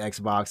sell these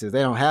Xboxes, they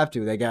don't have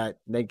to.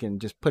 They can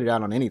just put it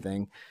out on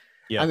anything.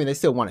 Yeah. I mean, they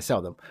still want to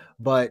sell them,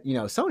 but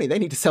Sony, they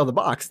need to sell the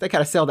box. They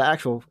gotta sell the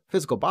actual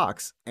physical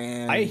box.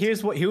 And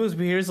Here's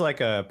like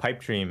a pipe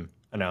dream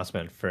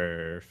announcement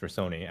for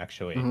Sony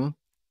actually. mm-hmm.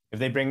 If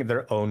they bring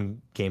their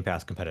own Game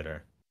Pass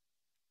competitor.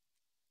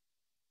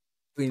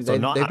 I mean, So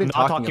they've been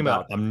talking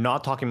about. I'm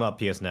not talking about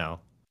PS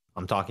Now.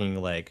 I'm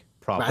talking like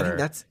proper.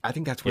 I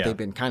think that's what Yeah. they've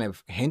been kind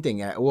of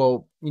hinting at.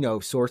 Well,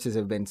 sources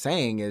have been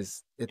saying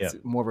is it's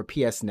more of a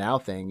PS Now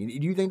thing.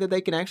 Do you think that they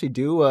can actually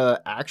do a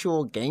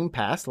actual Game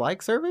Pass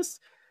like service?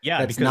 Yeah,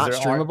 that's not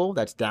streamable,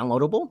 that's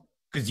downloadable.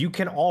 Because you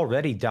can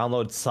already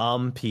download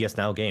some PS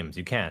Now games.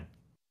 You can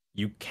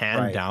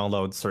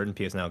download certain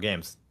PS Now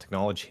games.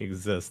 Technology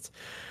exists.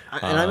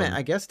 And I mean,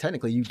 I guess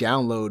technically you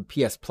download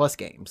PS Plus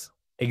games.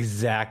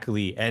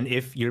 Exactly. And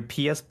if your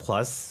PS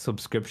Plus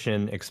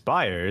subscription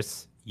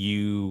expires,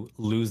 you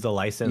lose the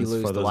license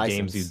for those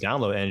games you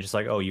download. And it's just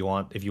like, oh,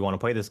 if you want to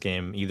play this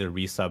game, either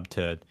resub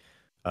to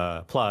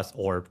Plus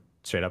or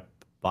straight up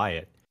buy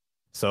it.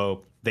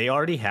 So they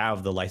already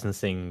have the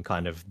licensing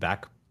kind of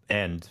back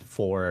end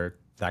for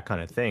that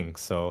kind of thing.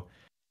 So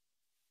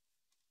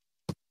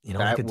they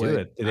could do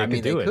it.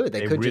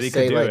 They could really just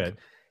say like,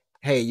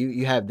 hey,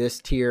 you have this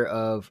tier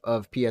of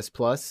PS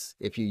Plus.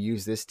 If you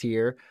use this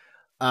tier,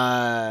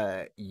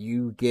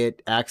 you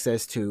get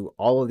access to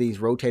all of these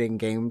rotating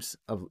games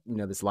of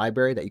this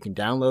library that you can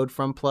download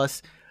from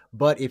Plus.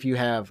 But if you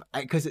have,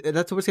 because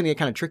that's what's going to get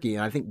kind of tricky,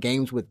 and I think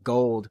games with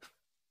Gold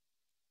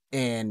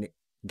and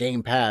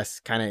Game Pass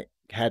kind of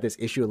had this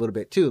issue a little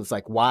bit too. It's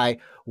like, why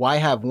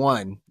have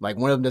one? Like,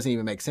 one of them doesn't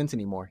even make sense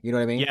anymore. You know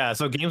what I mean? Yeah.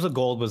 So games with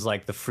Gold was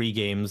like the free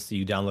games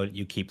you download,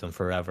 you keep them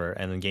forever,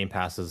 and then Game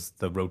Pass is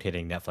the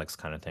rotating Netflix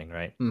kind of thing,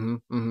 right?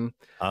 Mm-hmm.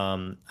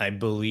 Mm-hmm. I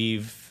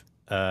believe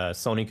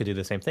Sony could do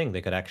the same thing.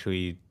 They could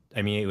actually.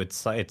 I mean,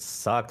 it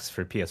sucks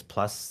for PS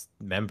Plus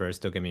members.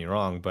 Don't get me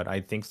wrong, but I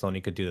think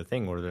Sony could do the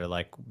thing where they're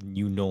like,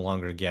 you no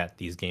longer get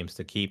these games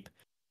to keep,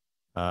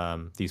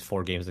 these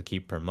 4 games to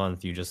keep per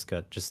month. You just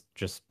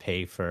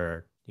pay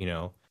for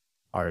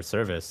our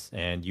service,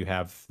 and you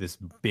have this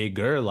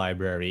bigger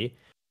library.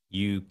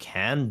 You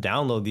can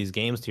download these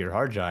games to your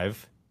hard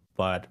drive,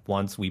 but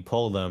once we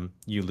pull them,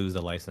 you lose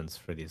the license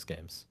for these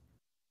games.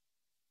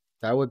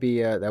 That would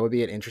be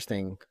an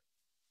interesting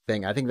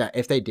thing. I think that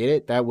if they did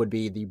it, that would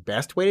be the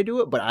best way to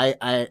do it. But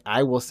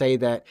I will say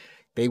that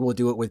they will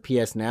do it with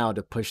PS Now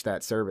to push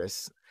that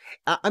service.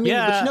 I mean,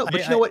 yeah,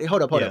 but you know what?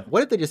 Hold up.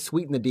 What if they just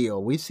sweeten the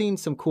deal? We've seen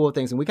some cool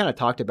things, and we kind of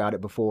talked about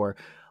it before.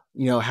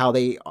 How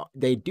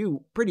they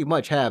do pretty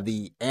much have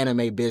the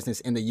anime business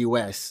in the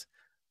U.S.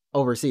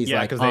 overseas,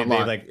 yeah, because they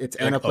it's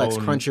Aniplex,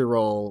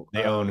 Crunchyroll.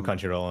 They own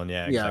Crunchyroll, and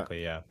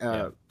exactly, yeah.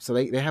 So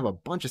they have a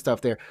bunch of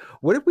stuff there.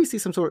 What if we see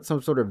some sort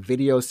of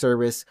video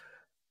service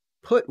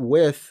put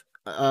with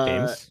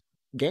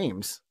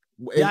games?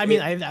 Yeah, I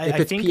mean,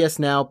 I think PS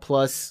Now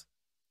plus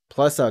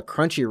a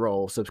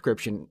Crunchyroll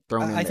subscription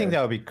thrown in. I think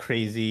that would be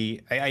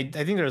crazy. I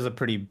think there's a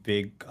pretty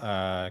big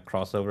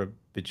crossover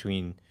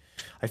between.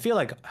 I feel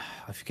like,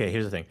 okay,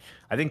 here's the thing.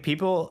 I think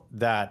people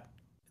that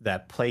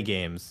play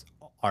games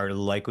are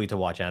likely to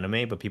watch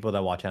anime, but people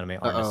that watch anime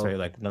aren't necessarily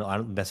like,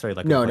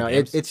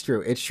 it's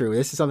true. It's true.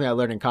 This is something I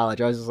learned in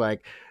college. I was just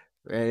like,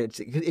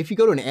 if you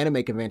go to an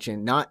anime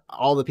convention, not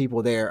all the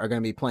people there are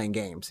going to be playing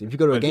games. If you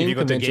go to a game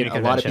convention,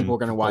 a lot of people are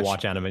going to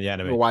watch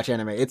anime. Watch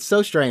anime. It's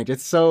so strange.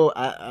 It's so,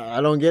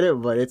 I don't get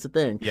it, but it's a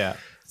thing. Yeah.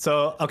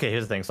 So, okay,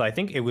 here's the thing. So I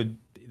think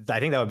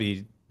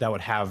that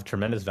would have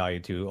tremendous value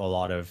to a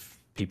lot of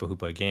people who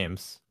play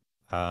games.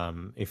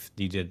 If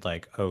you did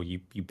like, oh, you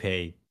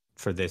pay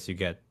for this, you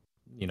get,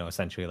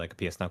 essentially like a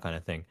PS Now kind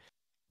of thing,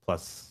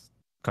 plus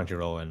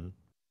Crunchyroll, and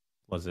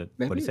was it,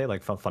 what do you say,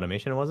 like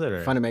Funimation, was it?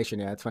 Or? Funimation,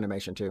 yeah, it's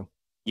Funimation too.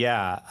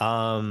 Yeah.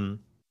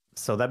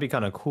 So that'd be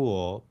kind of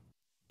cool,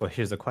 but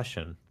here's the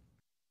question: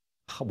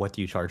 what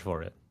do you charge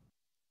for it?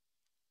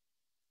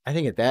 I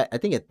think at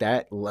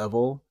that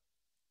level,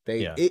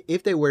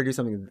 if they were to do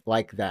something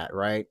like that,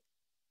 right?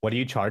 What do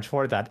you charge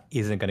for that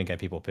isn't going to get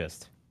people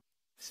pissed?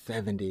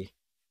 70.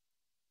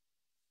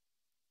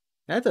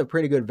 That's a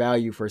pretty good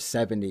value for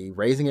 70.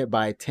 Raising it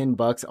by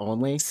 $10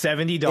 only.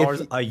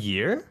 $70 a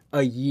year?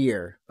 A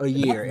year.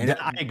 And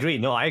I agree.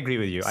 No, I agree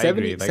with you.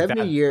 70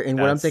 a year. And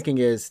what I'm thinking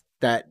is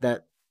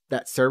that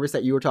service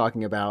that you were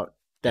talking about,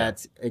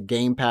 that's a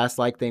Game Pass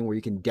like thing where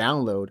you can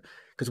download,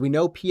 because we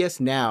know PS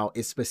Now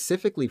is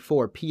specifically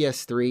for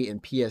PS3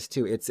 and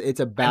PS2. It's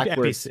a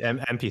backwards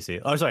MPC.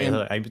 Oh,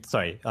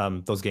 sorry.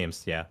 Those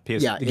games. Yeah. The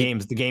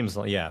games.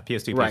 Yeah.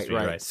 PS2, PS3.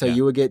 Right. So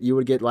you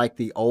would get like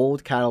the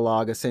old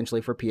catalog essentially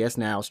for PS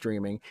Now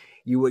streaming.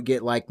 You would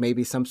get like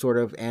maybe some sort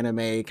of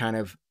anime kind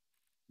of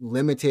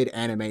limited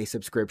anime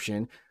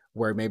subscription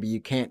where maybe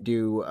you can't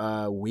do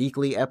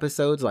weekly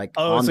episodes like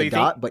on the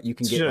dot, but you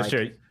can get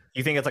Sure.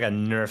 You think it's like a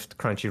nerfed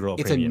Crunchyroll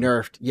it's premium? A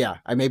nerfed, yeah.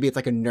 Maybe it's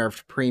like a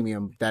nerfed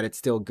premium that it's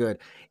still good.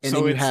 And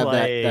then you have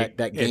like,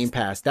 that Game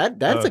Pass.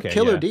 That's a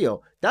killer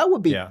deal. That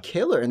would be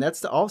killer. And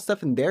that's all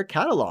stuff in their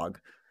catalog.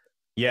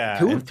 Yeah.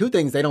 Two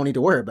things they don't need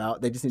to worry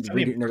about. They just need to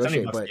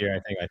renegotiate. But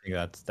I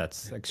think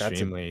that's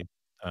extremely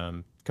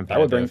competitive. That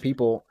would bring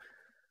people.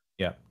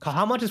 Yeah.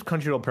 How much is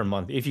Crunchyroll per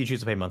month if you choose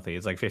to pay monthly?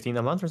 It's like 15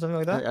 a month or something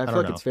like that. I I feel don't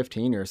like know. it's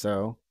 15 or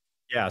so.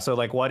 Yeah. So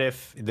like, what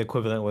if the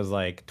equivalent was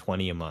like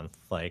 20 a month?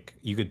 Like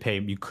you could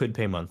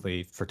pay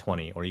monthly for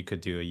 20, or you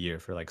could do a year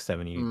for like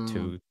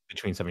 72,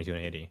 between 72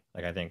 and 80.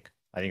 Like I think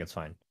it's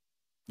fine.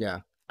 Yeah.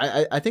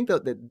 I think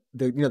that the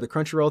the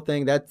Crunchyroll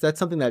thing, that's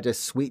something that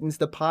just sweetens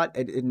the pot.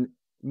 It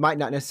might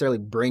not necessarily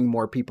bring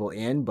more people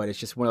in, but it's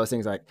just one of those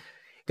things like,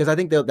 because I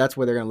think that's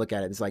where they're going to look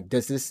at it. It's like,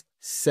 does this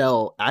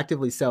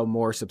actively sell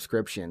more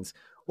subscriptions,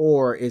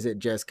 or is it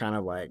just kind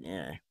of like,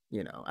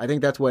 I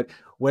think that's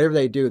whatever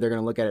they do, they're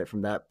going to look at it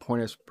from that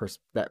point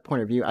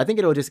of view. I think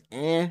it'll just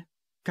kind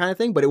of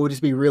thing, but it will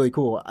just be really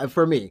cool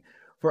for me.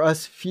 For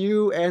us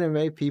few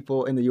anime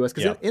people in the US,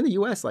 because in the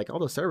US, like all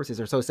those services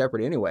are so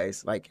separate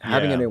anyways, like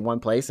having it in one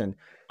place and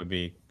would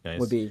be nice.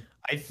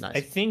 Nice.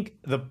 I think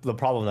the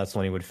problem that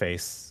Sony would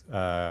face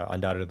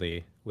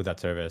undoubtedly with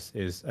that service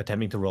is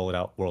attempting to roll it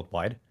out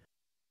worldwide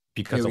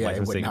because of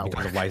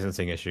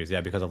licensing issues. Yeah,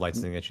 because of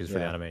licensing issues for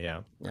the anime.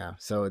 Yeah.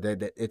 So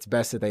it's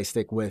best that they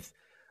stick with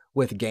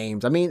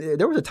games. I mean,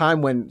 there was a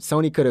time when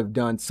Sony could have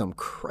done some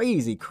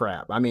crazy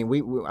crap. I mean,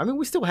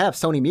 we still have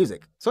Sony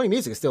Music. Sony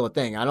Music is still a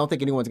thing. I don't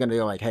think anyone's going to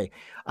go like, "Hey,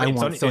 I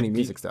want Sony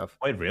Music stuff."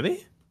 Wait,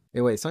 really?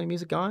 Wait, Sony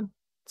Music gone?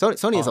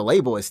 Sony as a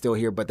label is still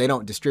here, but they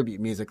don't distribute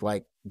music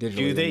like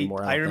digitally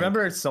anymore. I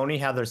remember Sony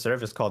had their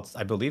service called,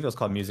 I believe it was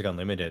called Music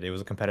Unlimited. It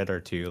was a competitor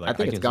to like. I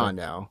think it's gone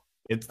now.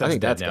 I think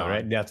that's now,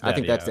 right? I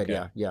think that's it.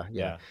 Yeah.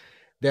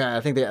 Yeah,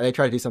 I think they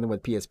tried to do something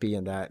with PSP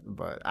and that,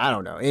 but I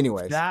don't know.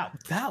 Anyways, that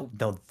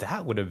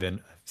would have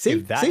been.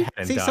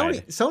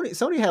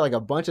 Sony had like a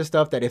bunch of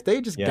stuff that if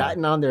they just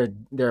gotten on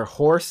their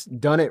horse,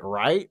 done it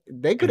right,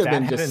 they could have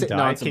been just sitting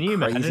on some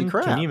crazy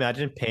crap. Can you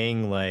imagine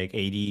paying like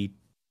 80?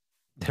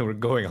 We're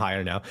going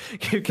higher now.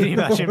 Can you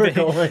imagine?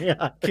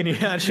 Can you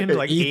imagine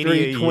like E3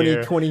 80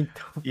 2020?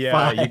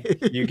 Yeah,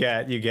 you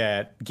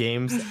get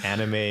games,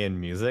 anime, and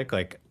music.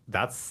 Like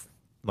that's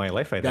my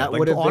life right there.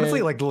 Like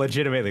honestly, like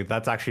legitimately,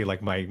 that's actually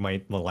like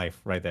my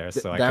life right there.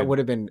 So that would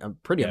have been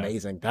pretty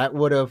amazing. That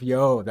would have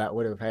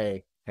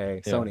hey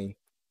Sony,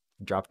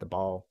 dropped the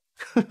ball.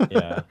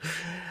 Yeah.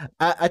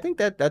 I think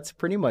that's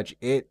pretty much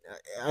it.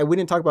 We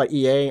didn't talk about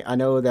EA. I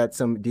know that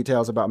some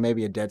details about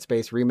maybe a Dead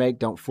Space remake.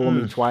 Don't fool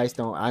me twice.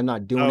 I'm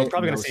not doing it.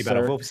 Probably gonna see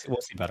Battlefield.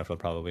 We'll see Battlefield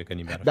probably.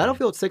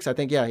 Battlefield 6. I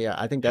think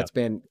I think that's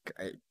been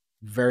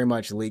very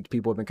much leaked.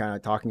 People have been kind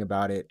of talking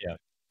about it.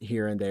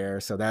 Here and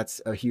there, so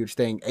that's a huge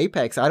thing.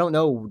 Apex, I don't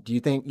know. Do you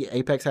think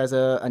Apex has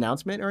a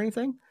announcement or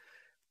anything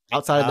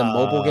outside of the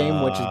mobile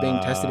game, which is being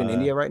tested in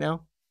India right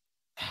now?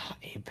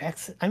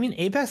 Apex. I mean,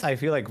 Apex. I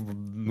feel like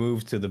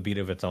moves to the beat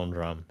of its own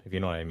drum, if you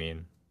know what I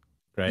mean,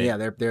 right? Yeah,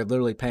 they're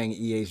literally paying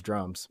EA's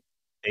drums.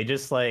 They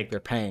just like they're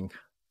paying.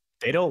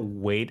 They don't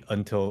wait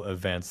until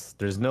events.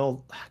 There's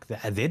no.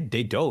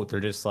 They don't. They're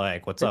just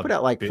like, what's up? They put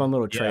out like fun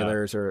little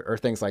trailers or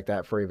things like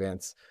that for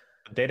events.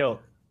 They don't.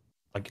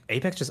 Like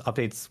Apex just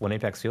updates when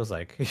Apex feels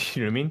like,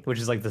 you know what I mean? Which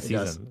is like the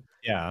season.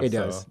 Yeah, it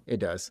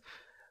does.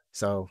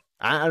 So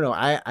I don't know.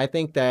 I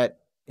think that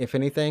if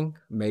anything,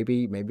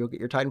 maybe you'll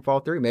get your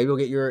Titanfall 3. Maybe you'll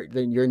get your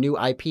new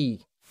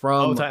IP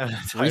from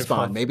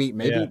Respawn. Maybe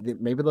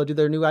they'll do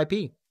their new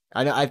IP.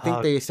 I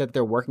think they said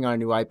they're working on a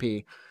new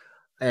IP,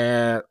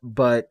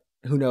 but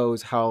who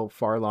knows how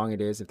far along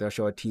it is? If they'll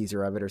show a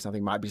teaser of it or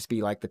something, might just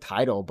be like the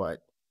title.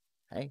 But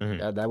hey,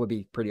 that would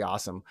be pretty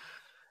awesome.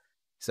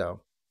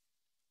 So.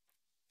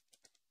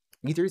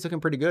 E3 is looking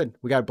pretty good.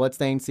 We got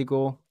Bloodstained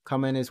sequel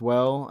coming as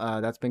well.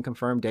 That's been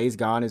confirmed. Days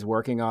Gone is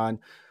working on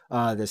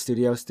the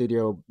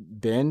Studio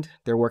Bend.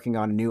 They're working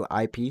on a new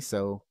IP.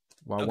 So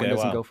while one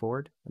doesn't go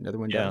forward, another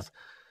one does.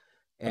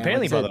 And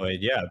apparently, by the way,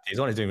 Days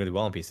Gone is doing really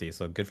well on PC.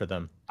 So good for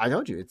them. I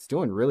told you, it's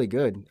doing really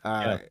good.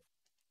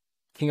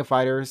 King of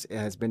Fighters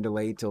has been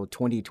delayed till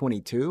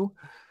 2022.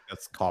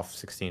 That's KOF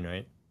 16,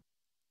 right?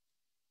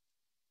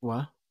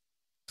 What?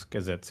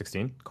 Is it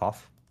 16?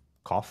 KOF?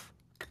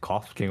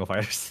 King of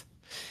Fighters.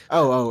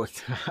 Oh!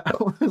 I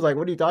was like,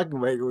 "What are you talking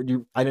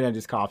about?" I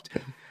just coughed.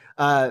 15.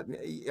 Oh,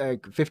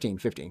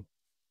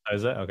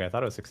 is it? Okay, I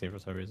thought it was 16 for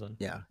some reason.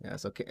 Yeah.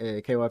 So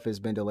KOF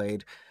has been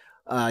delayed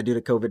due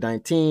to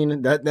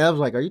COVID-19. That was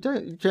like, are you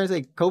trying to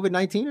say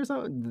COVID-19 or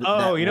something?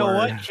 Oh, you know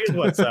what? Here's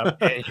what's up.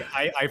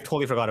 I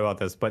totally forgot about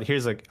this, but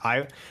here's like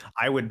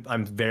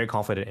I'm very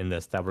confident in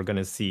this that we're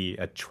gonna see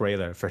a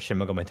trailer for Shin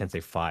Megami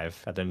Tensei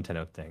 5 at the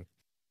Nintendo thing.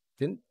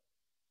 Isn't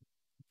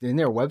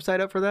there a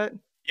website up for that?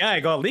 Yeah,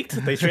 it got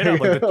leaked. They straight up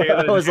like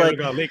the trailer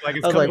got leaked. Like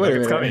it's coming.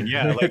 It's coming.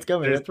 Yeah, like it's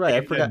coming. That's right.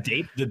 I forgot.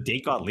 The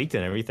date got leaked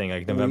and everything.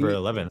 Like November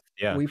 11th.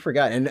 Yeah, we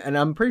forgot. And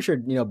I'm pretty sure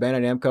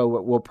Bandai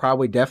Namco will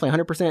probably definitely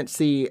 100%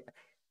 see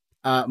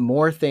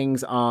more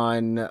things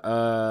on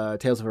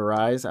Tales of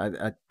Arise.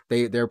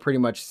 They're pretty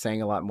much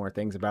saying a lot more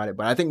things about it.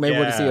 But I think maybe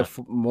we'll just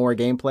see more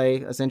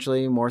gameplay,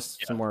 essentially,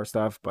 some more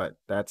stuff. But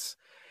that's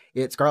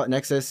It's Scarlet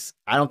Nexus.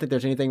 I don't think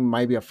there's anything.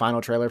 Might be a final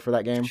trailer for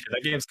that game.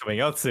 That game's coming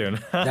out soon.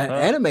 That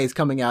anime is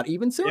coming out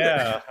even sooner.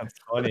 Yeah, that's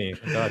funny.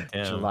 God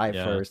damn. July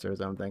 1st or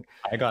something.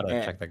 I gotta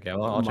check that game.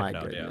 I'll check it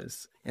out.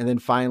 Goodness. Yeah. And then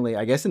finally,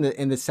 I guess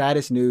in the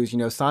saddest news,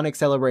 Sonic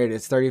celebrated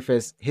his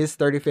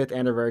 35th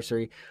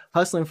anniversary,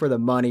 hustling for the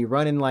money,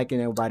 running like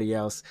nobody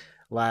else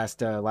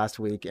last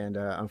week, and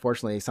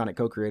unfortunately, Sonic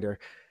co-creator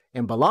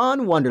and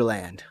Balan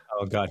Wonderland.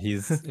 Oh God,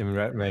 he's in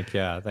remake.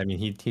 Yeah, I mean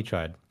he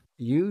tried.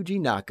 Yuji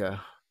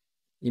Naka.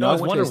 No,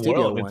 it's Wonder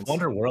World. It's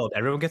Wonder World.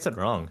 Everyone gets it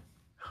wrong.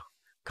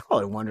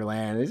 Call it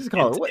Wonderland. Just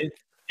call it what?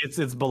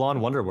 It's Balan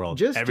Wonderworld.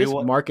 Just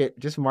mark it.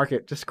 Just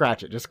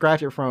scratch it. Just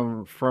scratch it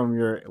from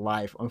your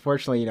life.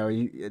 Unfortunately,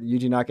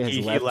 Yuji Naka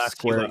has left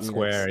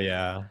Square.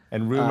 Yeah.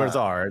 And rumors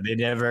are they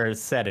never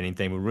said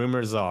anything, but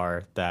rumors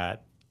are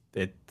that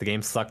the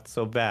game sucked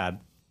so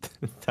bad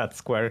that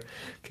Square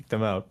kicked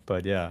them out.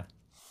 But yeah.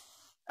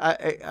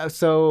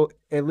 So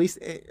at least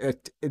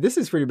this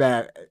is pretty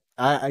bad.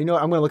 I know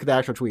I'm going to look at the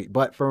actual tweet,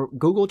 but for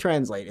Google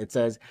Translate, it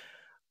says,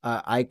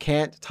 I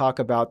can't talk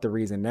about the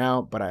reason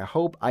now, but I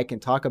hope I can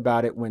talk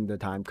about it when the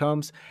time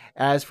comes.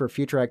 As for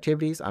future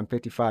activities, I'm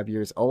 55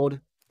 years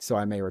old, so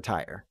I may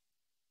retire.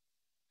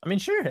 I mean,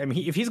 sure. I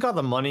mean, if he's got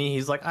the money,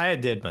 he's like, I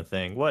did my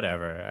thing,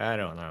 whatever. I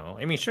don't know.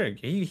 I mean, sure,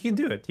 he can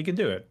do it. He can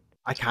do it.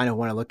 I kind of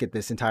want to look at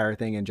this entire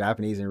thing in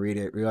Japanese and read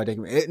it.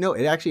 No,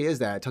 it actually is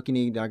that. Toki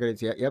ni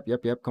nagaretsu,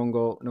 yep.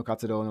 Kongo no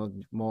katsudo no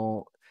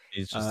mo.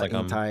 He's just like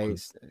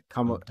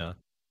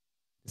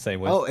Say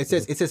what? Oh, it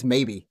says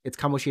maybe. It's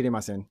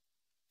kamoshiremasen.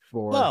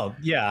 Well,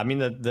 yeah. I mean,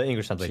 the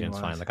English translation is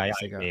fine. Like I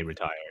may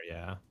retire.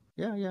 Yeah.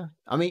 Yeah.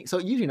 I mean, so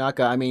Yuji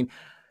Naka. I mean,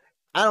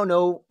 I don't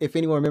know if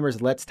anyone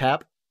remembers Let's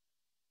Tap.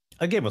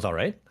 That game was all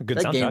right. A good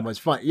soundtrack. That game was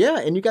fun. Yeah,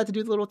 and you got to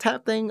do the little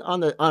tap thing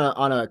on a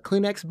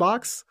Kleenex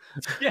box.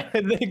 Yeah,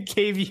 it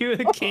came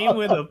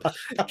with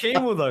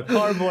a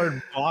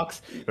cardboard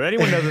box. For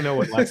anyone who doesn't know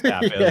what Let's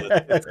Tap is,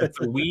 it's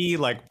a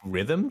Wii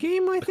rhythm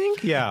game, I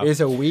think. Yeah,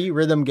 it's a Wii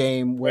rhythm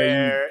game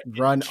where you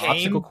run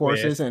obstacle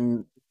courses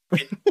and.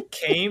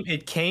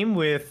 It came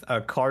with a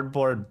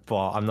cardboard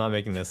box. I'm not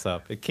making this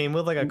up. It came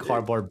with a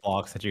cardboard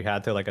box that you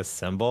had to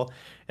assemble,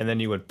 and then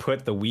you would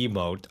put the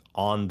Wiimote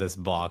on this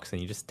box,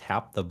 and you just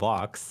tap the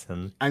box.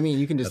 And I mean,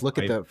 you can just look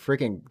at the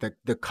freaking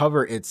the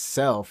cover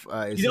itself.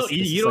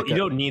 You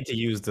don't need to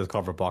use the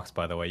cardboard box,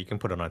 by the way. You can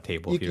put it on a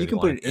table. You can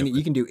put it in.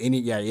 You can do any.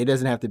 Yeah, it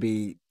doesn't have to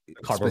be.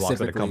 Cardboard box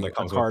that comes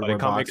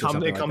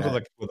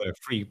with a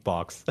free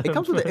box. It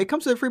comes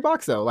with a free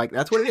box though.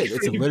 That's what it is.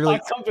 It's literally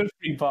comes with a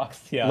free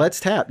box. Yeah. Let's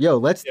tap.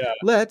 Let's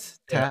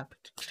tap.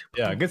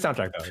 Yeah, good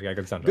soundtrack though. Yeah,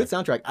 good soundtrack. Good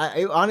soundtrack.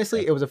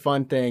 Honestly, it was a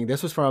fun thing.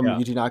 This was from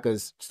Yuji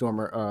Naka's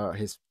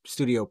his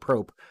studio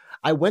Probe.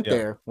 I went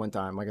there one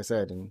time, like I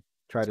said, and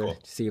tried to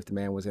see if the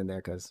man was in there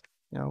because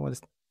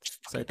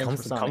it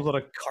comes with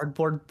a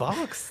cardboard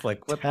box.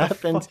 What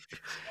happened?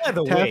 By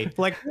the way,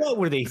 what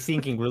were they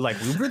thinking? We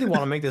really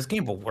want to make this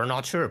game, but we're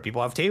not sure.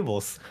 People have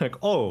tables. I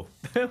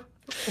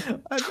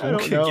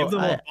don't know. Give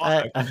them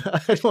I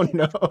don't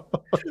know.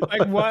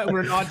 What?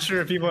 We're not sure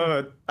if people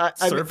have a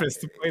surface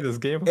to play this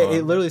game on.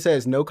 It literally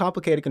says, no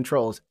complicated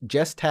controls,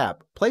 just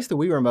tap. Place the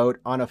Wii Remote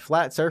on a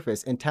flat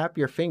surface and tap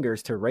your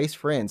fingers to race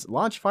friends,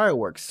 launch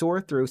fireworks, soar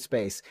through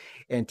space,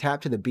 and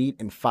tap to the beat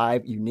in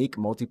 5 unique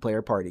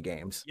multiplayer party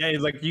games. Yeah,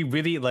 you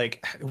really,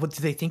 what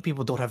do they think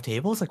people don't have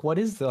tables? What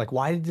is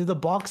why did the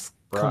box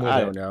come with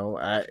I don't know.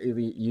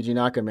 Yuji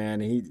Naka,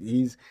 man,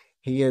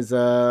 he has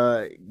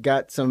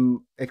got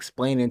some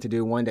explaining to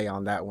do one day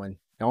on that one.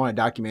 I want a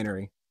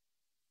documentary.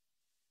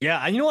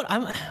 Yeah, and you know what?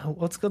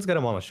 Let's get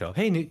him on the show.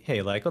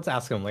 Hey, let's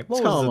ask him.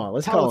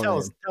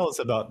 Tell us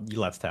about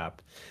Let's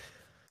Tap.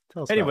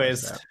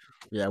 Anyways,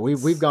 yeah,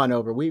 we've gone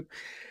over.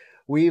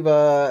 We've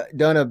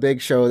done a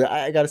big show that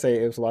I gotta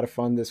say it was a lot of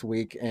fun this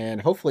week, and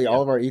hopefully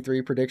all of our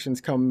E3 predictions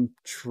come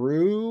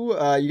true.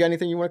 You got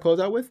anything you want to close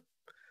out with?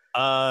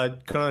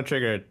 Chrono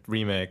Trigger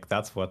remake.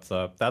 That's what's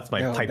up. That's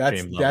my pipe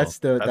dream. That's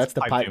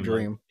the pipe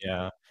dream.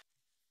 Yeah.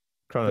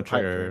 Chrono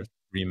Trigger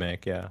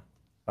remake. Yeah.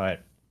 All right.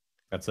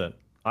 That's it.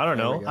 I don't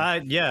know.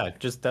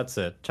 That's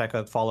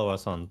it. Follow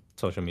us on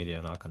social media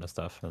and all kind of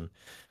stuff, and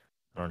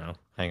I don't know.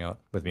 Hang out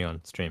with me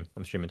on stream.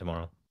 I'm streaming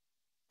tomorrow.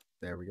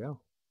 There we go.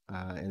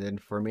 And then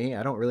for me,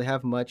 I don't really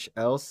have much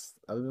else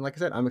other than, like I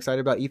said, I'm excited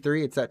about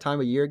E3. It's that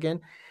time of year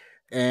again,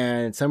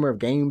 and Summer of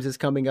Games is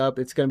coming up.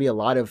 It's going to be a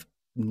lot of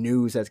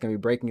news that's going to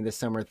be breaking this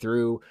summer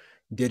through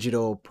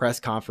digital press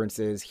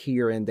conferences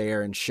here and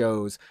there and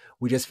shows.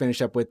 We just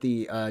finished up with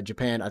the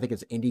Japan, I think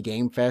it's Indie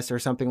Game Fest or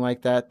something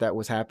like that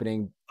was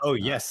happening. Oh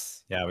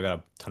yes, yeah, we got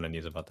a ton of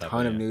news about that.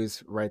 Ton of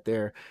news right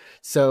there.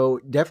 So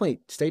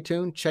definitely stay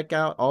tuned. Check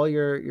out all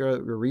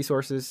your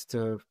resources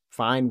to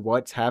find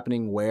what's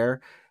happening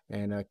where,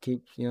 and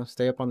keep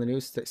stay up on the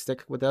news.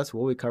 Stick with us.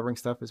 We'll be covering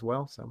stuff as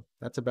well. So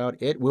that's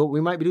about it.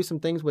 We might do some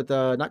things with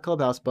not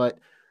Clubhouse, but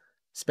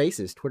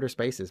Spaces, Twitter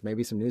Spaces,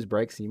 maybe some news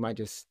breaks. You might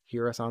just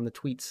hear us on the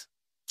tweets.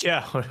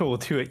 Yeah, we'll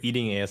do an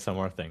eating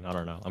ASMR thing. I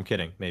don't know. I'm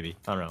kidding. Maybe.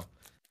 I don't know.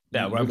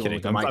 Yeah, well, I'm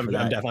kidding. I'm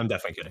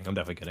definitely kidding. I'm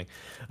definitely kidding.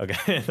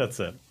 Okay, that's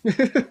it.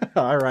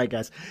 All right,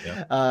 guys.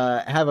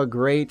 Yeah. Have a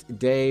great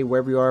day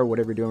wherever you are,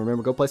 whatever you're doing.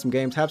 Remember, go play some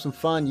games, have some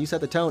fun. You set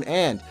the tone,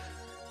 and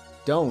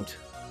don't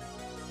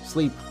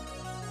sleep.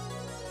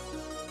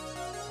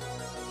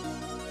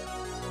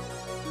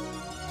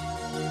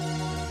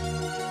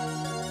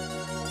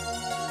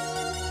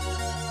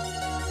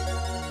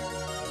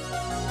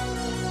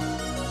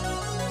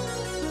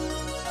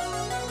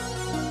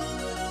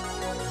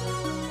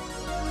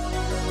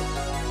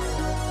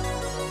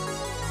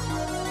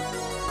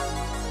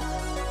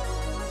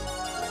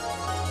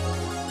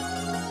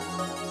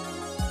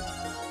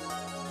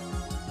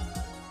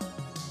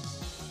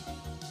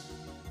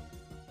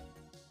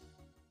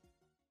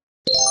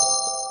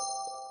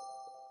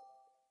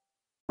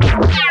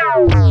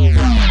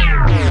 Yeah.